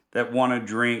cities that want to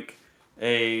drink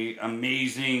a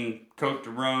amazing Côte de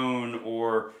Rhone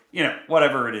or,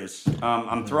 whatever it is.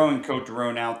 I'm throwing Côte de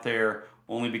Rhone out there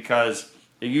only because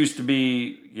it used to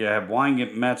be you had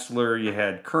Weingart Metzler, you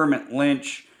had Kermit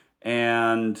Lynch,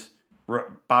 and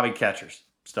Bobby Ketcher's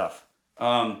stuff.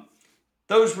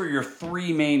 Those were your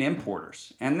three main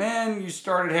importers. And then you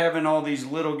started having all these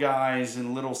little guys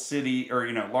in little city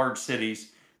or, large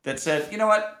cities that said, you know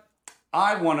what?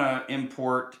 I want to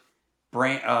import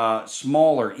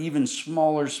smaller, even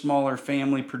smaller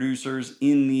family producers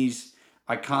in these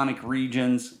iconic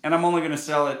regions. And I'm only going to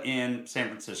sell it in San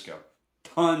Francisco.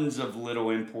 Tons of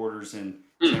little importers in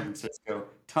San Francisco.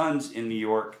 Tons in New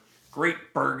York.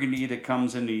 Great Burgundy that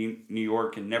comes into New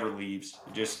York and never leaves.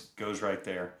 It just goes right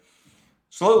there.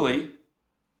 Slowly,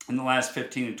 in the last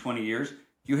 15 to 20 years,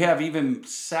 you have even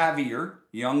savvier,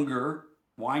 younger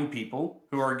wine people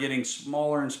who are getting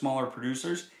smaller and smaller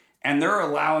producers, and they're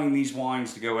allowing these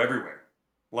wines to go everywhere.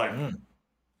 Like,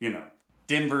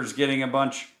 Denver's getting a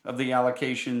bunch of the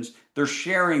allocations. They're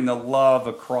sharing the love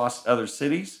across other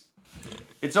cities.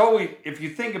 It's always, if you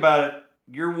think about it,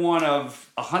 you're one of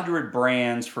 100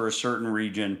 brands for a certain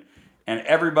region, and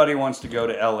everybody wants to go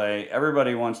to LA,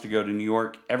 everybody wants to go to New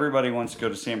York, everybody wants to go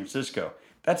to San Francisco.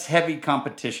 That's heavy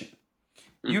competition.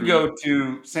 Mm-hmm. You go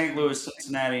to St. Louis,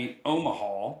 Cincinnati,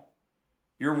 Omaha,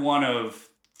 you're one of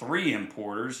 3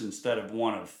 importers instead of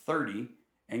one of 30,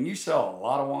 and you sell a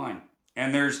lot of wine.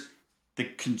 And the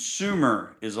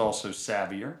consumer is also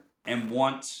savvier and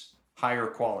wants higher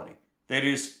quality. They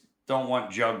just don't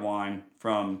want jug wine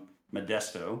from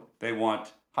Modesto. They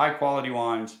want high quality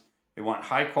wines. They want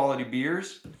high quality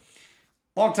beers.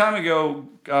 Long time ago,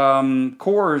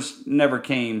 Coors never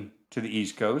came to the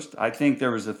East Coast. I think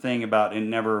there was a thing about it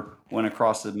never went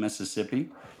across the Mississippi.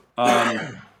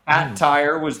 Fat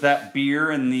Tire was that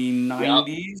beer in the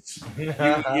 90s.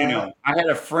 Yep. I had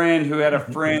a friend who had a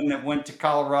friend that went to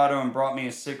Colorado and brought me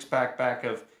a 6-pack back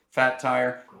of Fat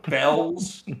Tire.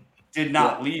 Bell's did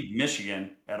not leave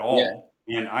Michigan at all. Yeah.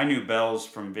 And I knew Bell's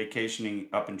from vacationing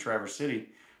up in Traverse City.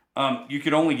 You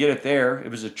could only get it there. It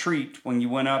was a treat. When you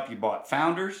went up, you bought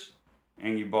Founders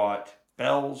and you bought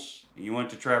Bell's. You went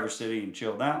to Traverse City and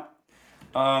chilled out.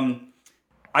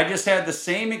 I just had the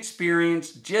same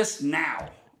experience just now.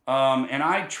 And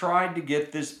I tried to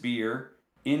get this beer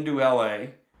into LA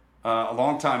a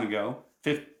long time ago.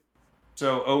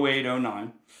 So 08,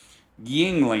 09.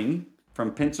 Yuengling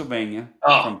from Pennsylvania.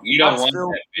 Oh, from you don't want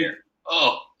that beer.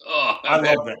 I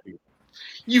love that beer.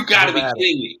 You got to be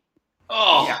kidding me.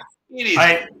 Oh, yeah. It is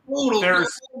total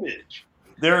garbage.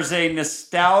 There's a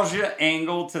nostalgia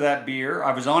angle to that beer.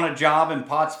 I was on a job in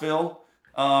Pottsville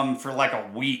for like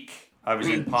a week. I was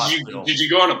in Pottsville. Did you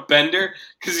go on a bender?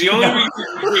 Because the only reason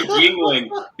you drink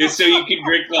Yuengling is so you can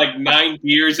drink like 9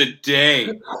 beers a day.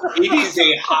 It is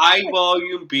a high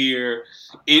volume beer.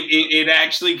 It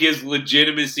actually gives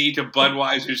legitimacy to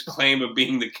Budweiser's claim of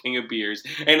being the king of beers.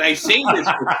 And I say this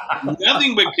with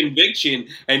nothing but conviction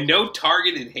and no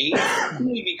targeted hate,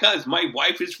 only because my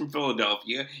wife is from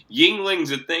Philadelphia. Yuengling's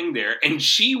a thing there, and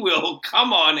she will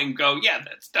come on and go, yeah,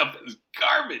 that stuff is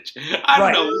garbage. I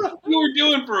don't know what you were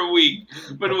doing for a week,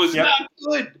 but it was not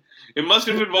good. It must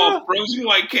have involved frozen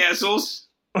White Castles,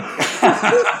 gas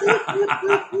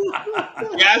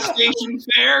station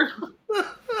fare,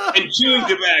 and chewing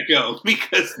tobacco,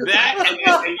 because that and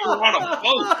you were on a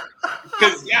boat.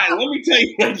 Because, let me tell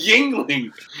you, at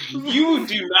Yuengling, you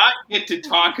do not get to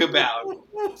talk about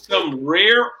some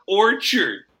rare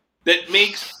orchard that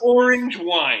makes orange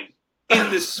wine in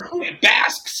the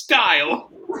Basque style.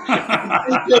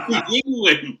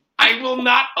 Yuengling. I will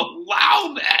not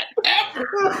allow that ever.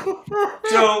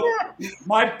 So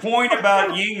my point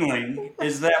about Yuengling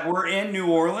is that we're in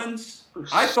New Orleans.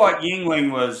 I thought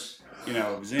Yuengling was,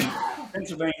 it was in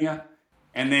Pennsylvania.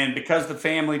 And then because the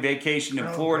family vacationed in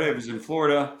Florida, it was in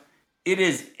Florida. It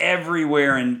is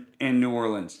everywhere in New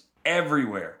Orleans.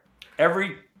 Everywhere.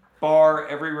 Every bar,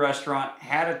 every restaurant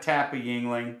had a tap of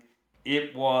Yuengling.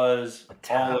 It was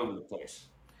all over the place.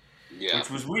 Yeah.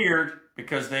 Which was weird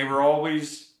because they were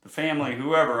always... The family,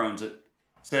 whoever owns it,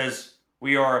 says,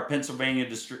 we are a Pennsylvania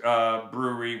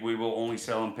brewery. We will only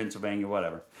sell in Pennsylvania,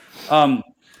 whatever.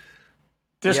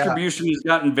 Distribution has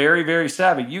gotten very, very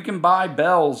savvy. You can buy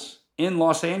Bell's in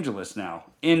Los Angeles now.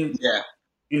 In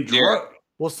droves.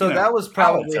 Well, so that was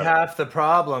probably half the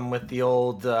problem with the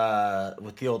old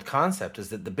concept, is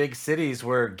that the big cities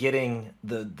were getting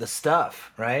the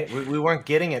stuff, right? We weren't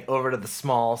getting it over to the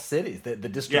small cities. The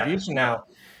distribution now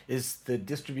is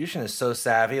so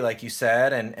savvy, like you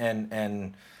said,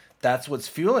 and that's what's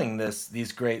fueling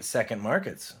these great second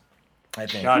markets, I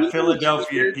think. God,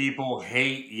 Philadelphia people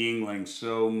hate Yuengling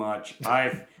so much.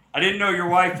 I didn't know your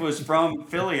wife was from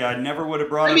Philly. I never would have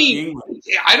brought up Yuengling.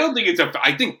 I don't think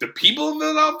I think the people of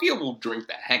Philadelphia will drink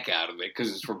the heck out of it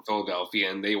because it's from Philadelphia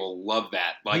and they will love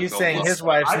that. Like, he's saying his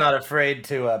wife's not afraid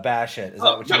to bash it. Is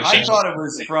that what you're saying? I thought it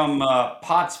was from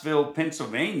Pottsville,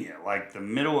 Pennsylvania, like the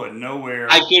middle of nowhere.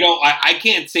 I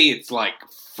can't say it's like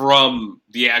from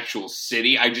the actual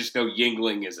city. I just know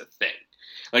Yuengling is a thing.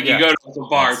 Like you go to a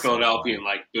bar in Philadelphia and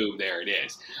like, boom, there it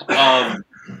is.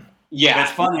 Yeah,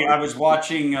 that's funny. I was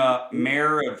watching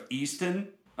Mayor of Easton,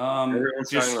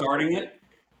 just starting it.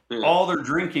 Yeah. All they're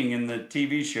drinking in the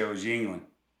TV show is Yuengling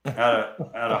out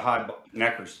of high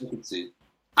neckers. You can see.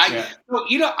 I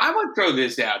would throw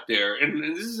this out there,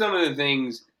 and this is some of the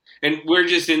things. And we're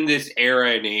just in this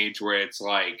era and age where it's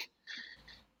like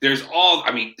there's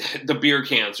the beer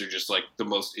cans are just like the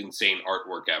most insane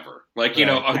artwork ever. Like,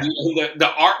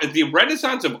 the art, the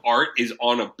renaissance of art is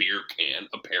on a beer can,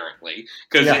 apparently.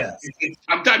 Because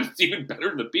sometimes it's even better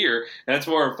than the beer, and that's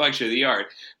more a reflection of the art.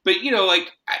 But,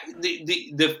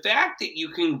 the fact that you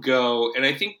can go, and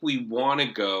I think we want to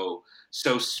go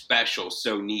so special,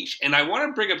 so niche. And I want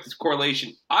to bring up this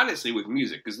correlation, honestly, with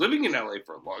music, because living in LA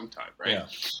for a long time, right?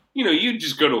 Yeah. You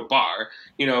just go to a bar,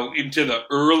 into the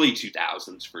early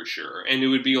 2000s for sure. And it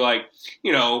would be like,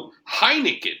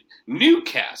 Heineken,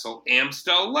 Newcastle,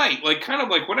 Amstel Light, like kind of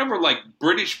like whatever, like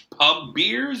British pub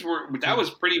beers that was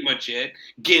pretty much it.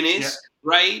 Guinness. Yeah.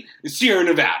 Right? Sierra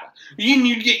Nevada.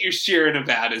 You'd get your Sierra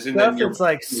Nevadas. And stuff that's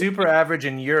like super average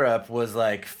in Europe was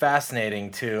like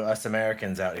fascinating to us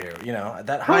Americans out here.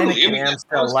 That Heineken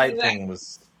Amstel Light thing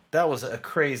was a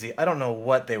crazy. I don't know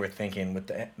what they were thinking with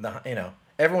the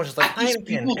everyone was just like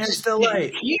Heineken Amstel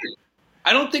Light.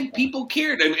 I don't think people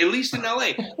cared, at least in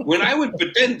LA.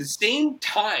 But then the same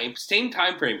time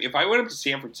frame, if I went up to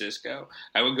San Francisco,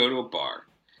 I would go to a bar,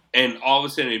 and all of a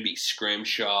sudden it'd be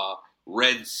Scrimshaw,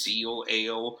 Red Seal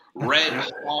Ale, Red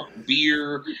Hawk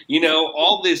beer,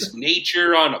 all this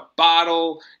nature on a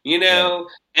bottle, and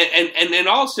then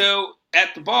also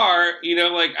at the bar,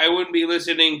 like I wouldn't be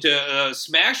listening to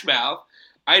Smash Mouth,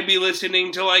 I'd be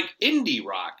listening to like indie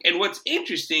rock. And what's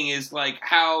interesting is like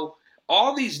how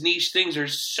all these niche things are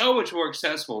so much more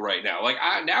accessible right now. Like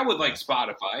now with like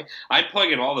Spotify, I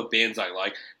plug in all the bands I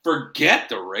like, forget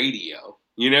the radio.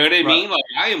 You know what I mean? Like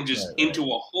I am just into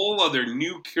a whole other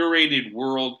new curated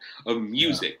world of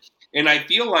music. Yeah. And I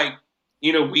feel like,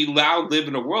 we now live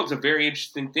in a world, it's a very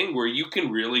interesting thing where you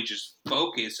can really just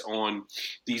focus on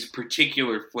these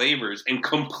particular flavors and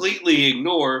completely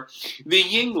ignore the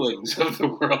Yuenglings of the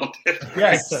world.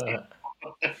 Yes.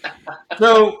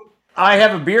 So I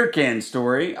have a beer can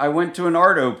story. I went to an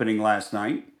art opening last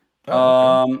night.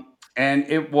 And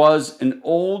it was it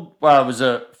was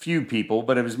a few people,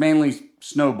 but it was mainly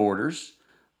snowboarders.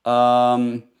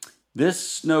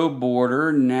 This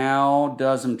snowboarder now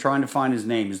I'm trying to find his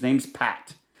name. His name's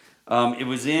Pat. It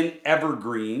was in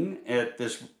Evergreen at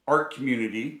this art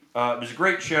community. It was a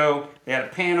great show. They had a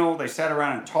panel. They sat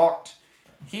around and talked.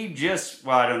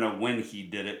 I don't know when he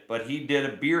did it, but he did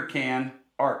a beer can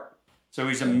art. So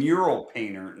he's a mural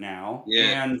painter now.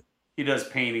 Yeah. And he does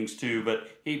paintings too, but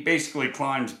he basically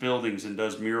climbs buildings and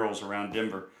does murals around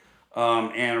Denver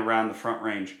and around the Front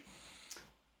Range.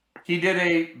 He did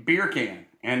a beer can,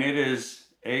 and it is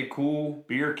a cool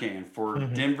beer can for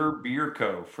Denver Beer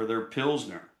Co. for their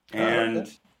Pilsner. And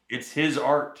it's his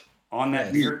art on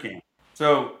that beer can.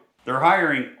 So they're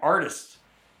hiring artists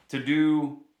to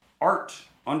do art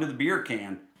under the beer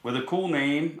can with a cool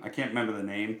name. I can't remember the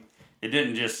name. It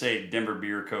didn't just say Denver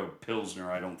Beer Co.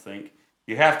 Pilsner, I don't think.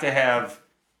 You have to have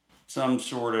some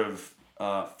sort of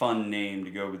fun name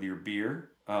to go with your beer.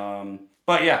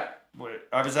 But yeah,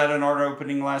 I was at an art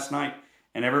opening last night,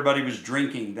 and everybody was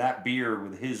drinking that beer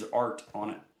with his art on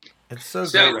it. It's so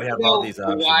great to have all these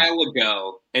options. A while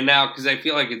ago, and now, because I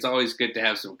feel like it's always good to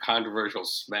have some controversial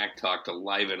smack talk to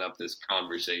liven up this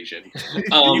conversation.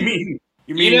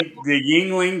 You mean the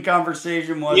Yuengling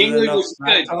conversation wasn't enough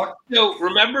smack talk? So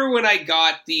remember when I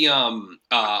got the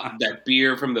that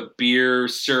beer from the beer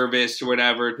service or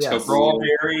whatever?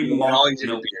 Strawberry malt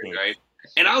beer, right?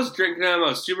 And I was drinking them. I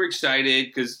was super excited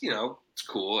because it's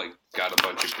cool. I got a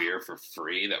bunch of beer for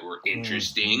free that were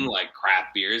interesting, like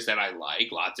craft beers that I like.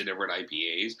 Lots of different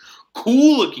IPAs,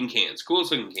 coolest looking cans.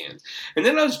 And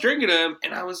then I was drinking them,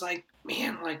 and I was like,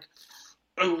 man, like.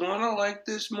 I want to like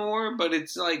this more, but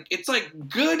it's like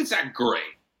good. It's not great,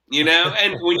 you know.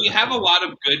 And when you have a lot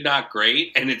of good, not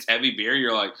great, and it's heavy beer,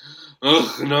 you're like,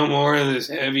 ugh, no more of this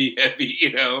heavy,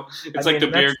 you know. It's like the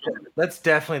beer. That's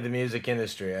definitely the music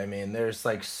industry. I mean, there's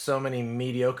like so many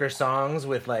mediocre songs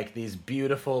with like these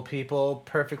beautiful people,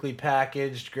 perfectly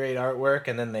packaged, great artwork,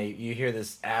 and then you hear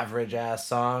this average ass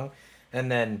song,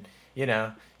 and then you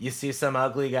know you see some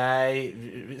ugly guy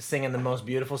singing the most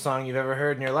beautiful song you've ever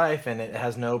heard in your life, and it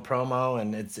has no promo,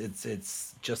 and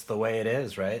it's just the way it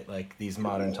is, right? Like these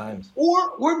modern times.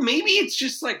 Or maybe it's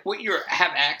just like what you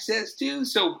have access to.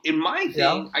 So in my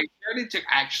thing, I started to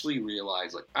actually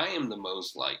realize like I am the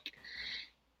most like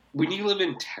when you live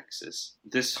in Texas,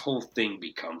 this whole thing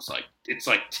becomes like it's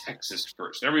like Texas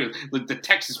first. Everyone, like the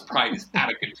Texas pride is out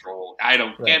of control. I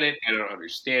don't get it. I don't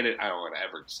understand it. I don't want to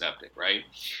ever accept it. Right?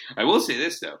 I will say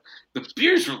this though: the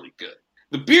beer's really good.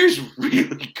 The beer's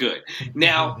really good.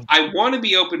 Now, I want to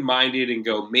be open-minded and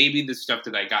go, maybe the stuff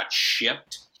that I got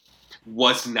shipped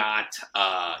was not,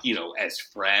 as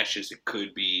fresh as it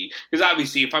could be. Because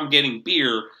obviously, if I'm getting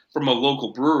beer from a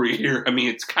local brewery here, I mean,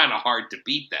 it's kind of hard to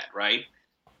beat that, right?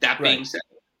 That being said,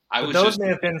 those may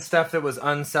have been stuff that was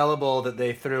unsellable that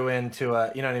they threw into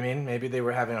you know what I mean? Maybe they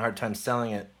were having a hard time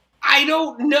selling it. I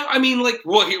don't know. I mean, like,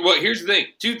 here's the thing.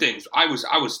 Two things. I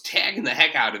was tagging the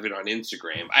heck out of it on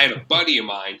Instagram. I had a buddy of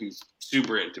mine who's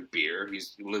super into beer. He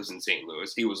lives in St.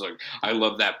 Louis. He was like, I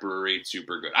love that brewery. It's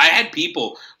super good. I had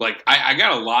people, like, I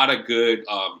got a lot of good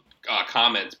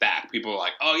comments back. People were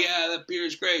like, oh, yeah, that beer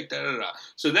is great. Da, da, da.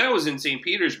 So then I was in St.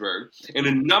 Petersburg, and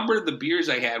a number of the beers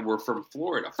I had were from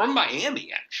Florida, from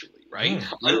Miami, actually, right?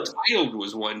 Untitled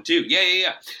was one, too.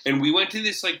 Yeah. And we went to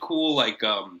this, like, cool, like,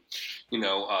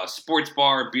 sports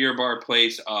bar, beer bar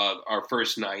place our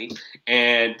first night,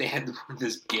 and they had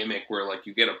this gimmick where like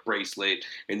you get a bracelet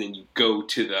and then you go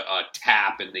to the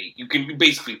tap and you can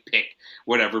basically pick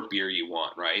whatever beer you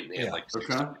want, right? And they had like 6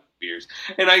 beers,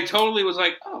 and I totally was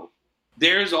like, oh,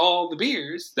 there's all the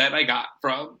beers that I got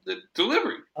from the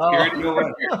delivery here in New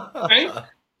York, right?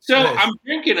 So nice. I'm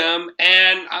drinking them,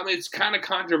 and it's kind of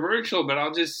controversial, but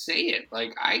I'll just say it.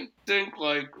 Like, I think,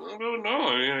 like, I don't know.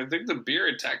 I mean, I think the beer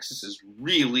in Texas is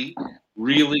really,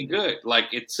 really good. Like,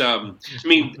 it's,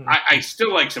 I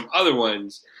still like some other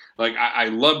ones. Like, I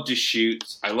love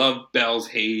Deschutes. I love Bell's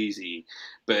Hazy.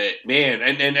 But, man,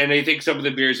 and I think some of the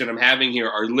beers that I'm having here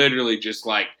are literally just,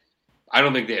 like, I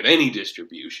don't think they have any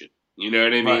distribution. You know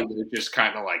what I mean? Right. They're just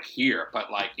kind of like here,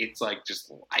 but like it's like just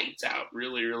lights out,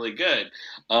 really, really good.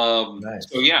 Nice.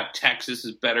 So yeah, Texas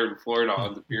is better than Florida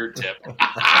on the beer tip.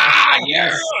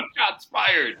 Yeah, shots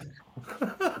fired.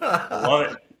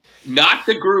 Love it. Not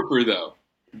the grouper though.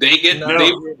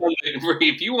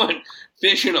 If you want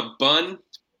fish in a bun,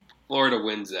 Florida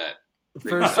wins that.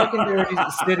 For secondary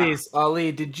cities,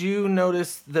 Ali, did you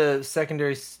notice the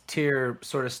secondary tier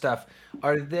sort of stuff?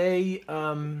 Are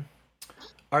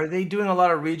they doing a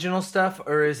lot of regional stuff,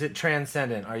 or is it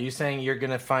transcendent? Are you saying you're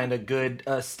going to find a good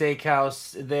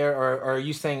steakhouse there, or are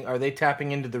you saying are they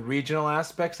tapping into the regional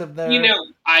aspects of their? You know,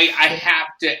 I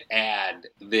have to add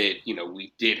that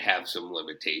we did have some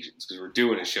limitations because we're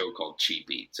doing a show called Cheap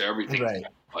Eat, so everything's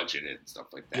budgeted and stuff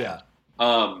like that. Yeah.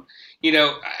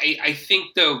 I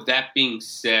think, though, that being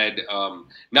said,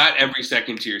 not every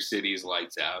second-tier city is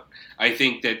lights out. I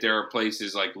think that there are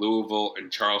places like Louisville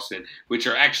and Charleston, which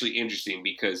are actually interesting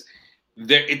because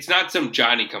it's not some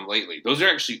Johnny-come-lately. Those are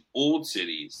actually old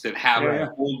cities that have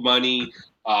old money.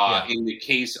 In the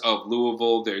case of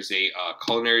Louisville, there's a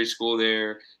culinary school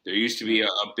there. There used to be a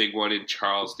big one in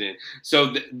Charleston.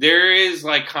 So there is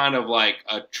like kind of like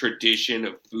a tradition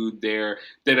of food there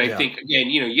that I think, again,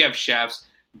 you have chefs,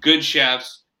 good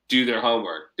chefs do their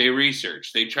homework. They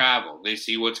research, they travel, they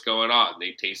see what's going on,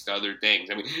 they taste other things.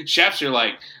 I mean, chefs are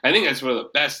like, I think that's one of the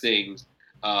best things,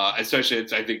 especially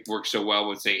I think works so well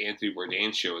with, say, Anthony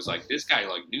Bourdain's show is like, this guy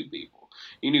like knew people.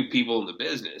 He knew people in the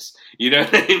business, you know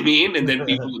what I mean? And then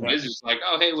people in the business like,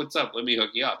 oh, hey, what's up? Let me hook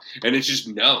you up. And it's just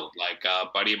known. Like, a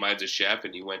buddy of mine's a chef,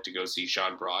 and he went to go see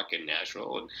Sean Brock in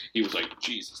Nashville, and he was like,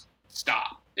 Jesus,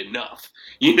 stop, enough.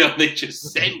 They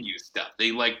just send you stuff.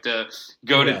 They like to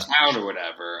go to town or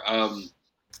whatever.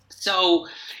 So,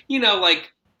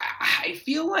 like, I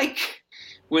feel like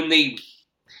when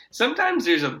sometimes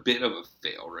there's a bit of a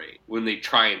fail rate when they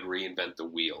try and reinvent the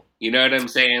wheel. You know what I'm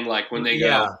saying? Like when they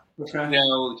go,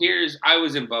 I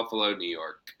was in Buffalo, New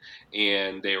York,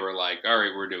 and they were like, all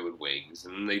right, we're doing wings.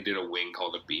 And they did a wing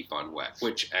called a beef on weck,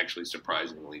 which actually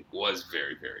surprisingly was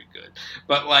very, very good.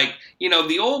 But like,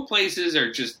 the old places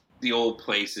are just the old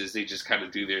places. They just kind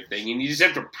of do their thing. And you just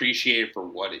have to appreciate it for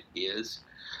what it is.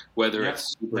 whether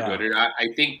it's super good or not. I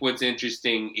think what's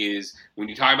interesting is when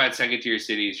you talk about second-tier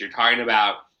cities, you're talking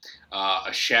about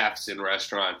chefs and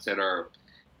restaurants that are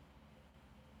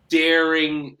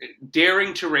daring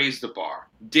to raise the bar,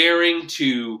 daring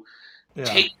to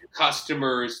take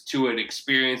customers to an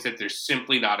experience that they're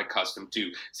simply not accustomed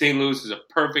to. St. Louis is a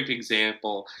perfect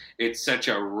example. It's such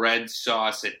a red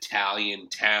sauce Italian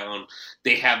town.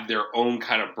 They have their own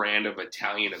kind of brand of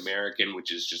Italian American,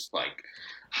 which is just like,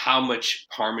 how much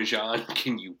Parmesan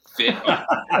can you fit?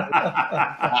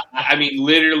 I mean,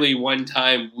 literally one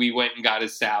time we went and got a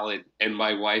salad and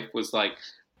my wife was like,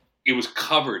 it was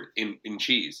covered in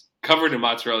cheese. Covered in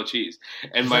mozzarella cheese.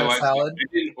 And my wife salad? I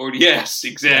didn't order. Yes,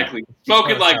 exactly.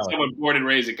 Spoken like someone born and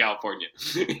raised in California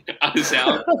on a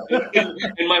salad.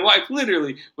 and my wife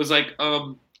literally was like,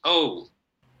 oh,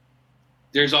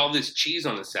 there's all this cheese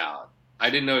on the salad. I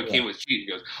didn't know it came with cheese.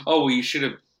 He goes, oh, well, you should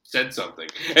have said something.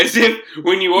 As if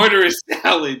when you order a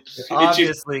salad, it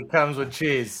obviously comes with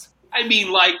cheese.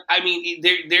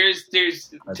 There's That's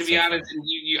to be honest, and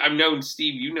I've known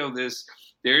Steve, you know this.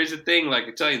 There is a thing, like I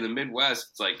tell you, in the Midwest,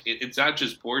 it's like, it's not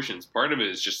just portions. Part of it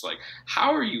is just like,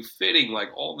 how are you fitting like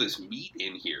all this meat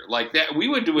in here? Like that, we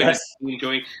went to a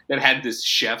joint that had this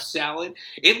chef salad.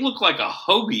 It looked like a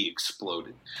hoagie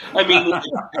exploded. I mean,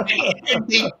 and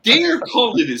they dare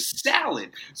call it a salad.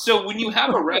 So when you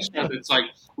have a restaurant that's like,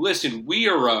 listen, we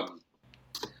are,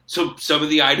 so some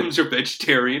of the items are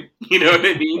vegetarian, you know what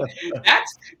I mean?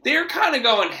 They're kind of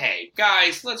going, hey,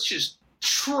 guys, let's just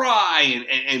try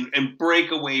and break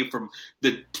away from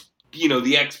the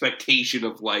expectation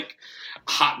of like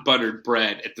hot buttered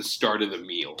bread at the start of the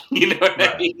meal. You know what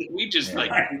I mean? We just like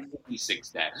 56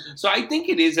 that. So I think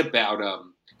it is about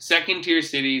second tier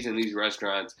cities and these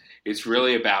restaurants. It's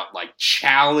really about like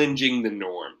challenging the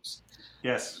norms.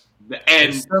 Yes.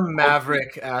 And there's some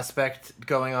maverick aspect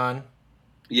going on.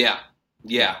 Yeah.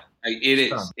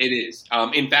 It is.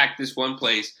 In fact, this one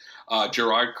place,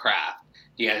 Gerard Kraft,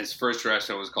 his first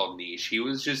restaurant was called Niche. He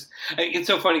was just, it's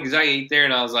so funny because I ate there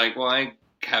and I was like, well, I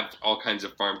have all kinds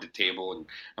of farm to table and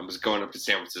I was going up to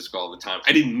San Francisco all the time.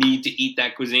 I didn't need to eat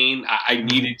that cuisine. I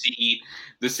needed to eat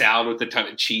the salad with a ton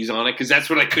of cheese on it because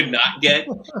that's what I could not get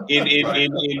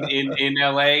in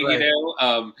LA, you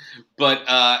know? But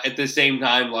at the same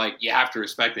time, like, you have to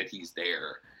respect that he's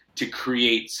there to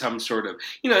create some sort of,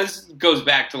 this goes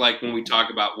back to like when we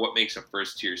talk about what makes a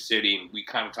first tier city and we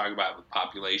kind of talk about the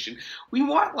population. We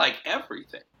want like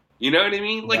everything. You know what I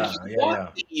mean? Like you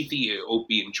want the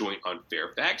Ethiopian joint on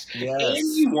Fairfax and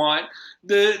you want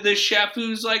the chef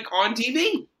who's like on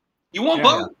TV. You want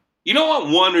both. You don't want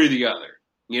one or the other.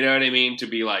 You know what I mean? To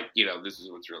be like, this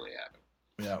is what's really happening.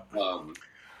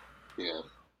 Yeah.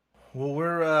 Well,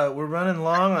 we're running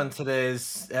long on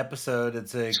today's episode.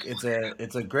 It's a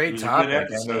great topic.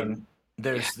 I mean,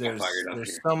 there's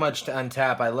so much to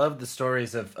untap. I love the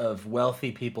stories of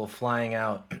wealthy people flying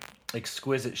out,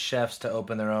 exquisite chefs to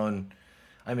open their own.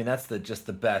 I mean, that's just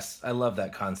the best. I love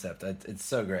that concept. It's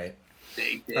so great.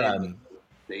 They did.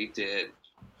 They did.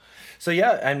 So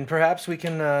yeah, and perhaps we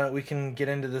can get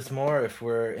into this more if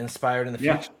we're inspired in the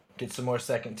future. Get some more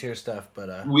second tier stuff,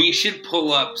 but we should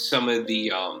pull up some of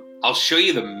the I'll show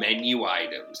you the menu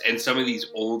items and some of these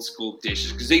old school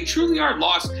dishes because they truly are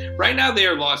lost right now. They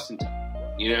are lost in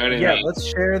time. You know what I mean? Yeah, let's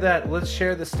share that. Let's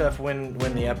share the stuff when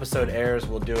the episode airs.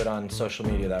 We'll do it on social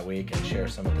media that week and share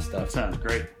some of the stuff. Sounds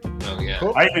great. Oh yeah.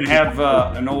 Cool. I even have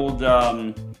an old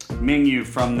menu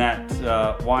from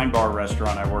that wine bar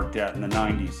restaurant I worked at in the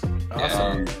 90s.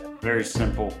 Awesome. Very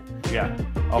simple. Yeah,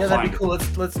 that'd be cool. Let's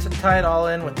tie it all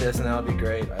in with this, and that'll be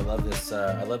great. I love this.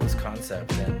 I love this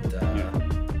concept, and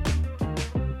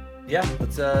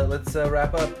let's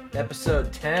wrap up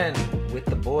episode 10 with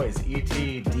the boys.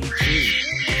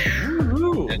 ETDT.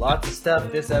 Woo-hoo. Lots of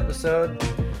stuff this episode.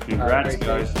 Congrats,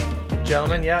 guys,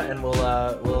 gentlemen. Yeah, and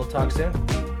we'll talk soon.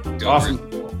 Awesome.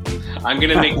 I'm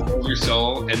gonna make Dover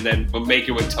Sole and then we'll make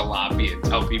it with tilapia and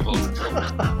tell people it's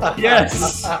Dover.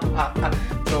 Yes.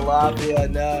 Tilapia,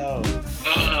 no.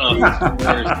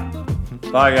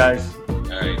 Bye, guys.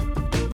 All right.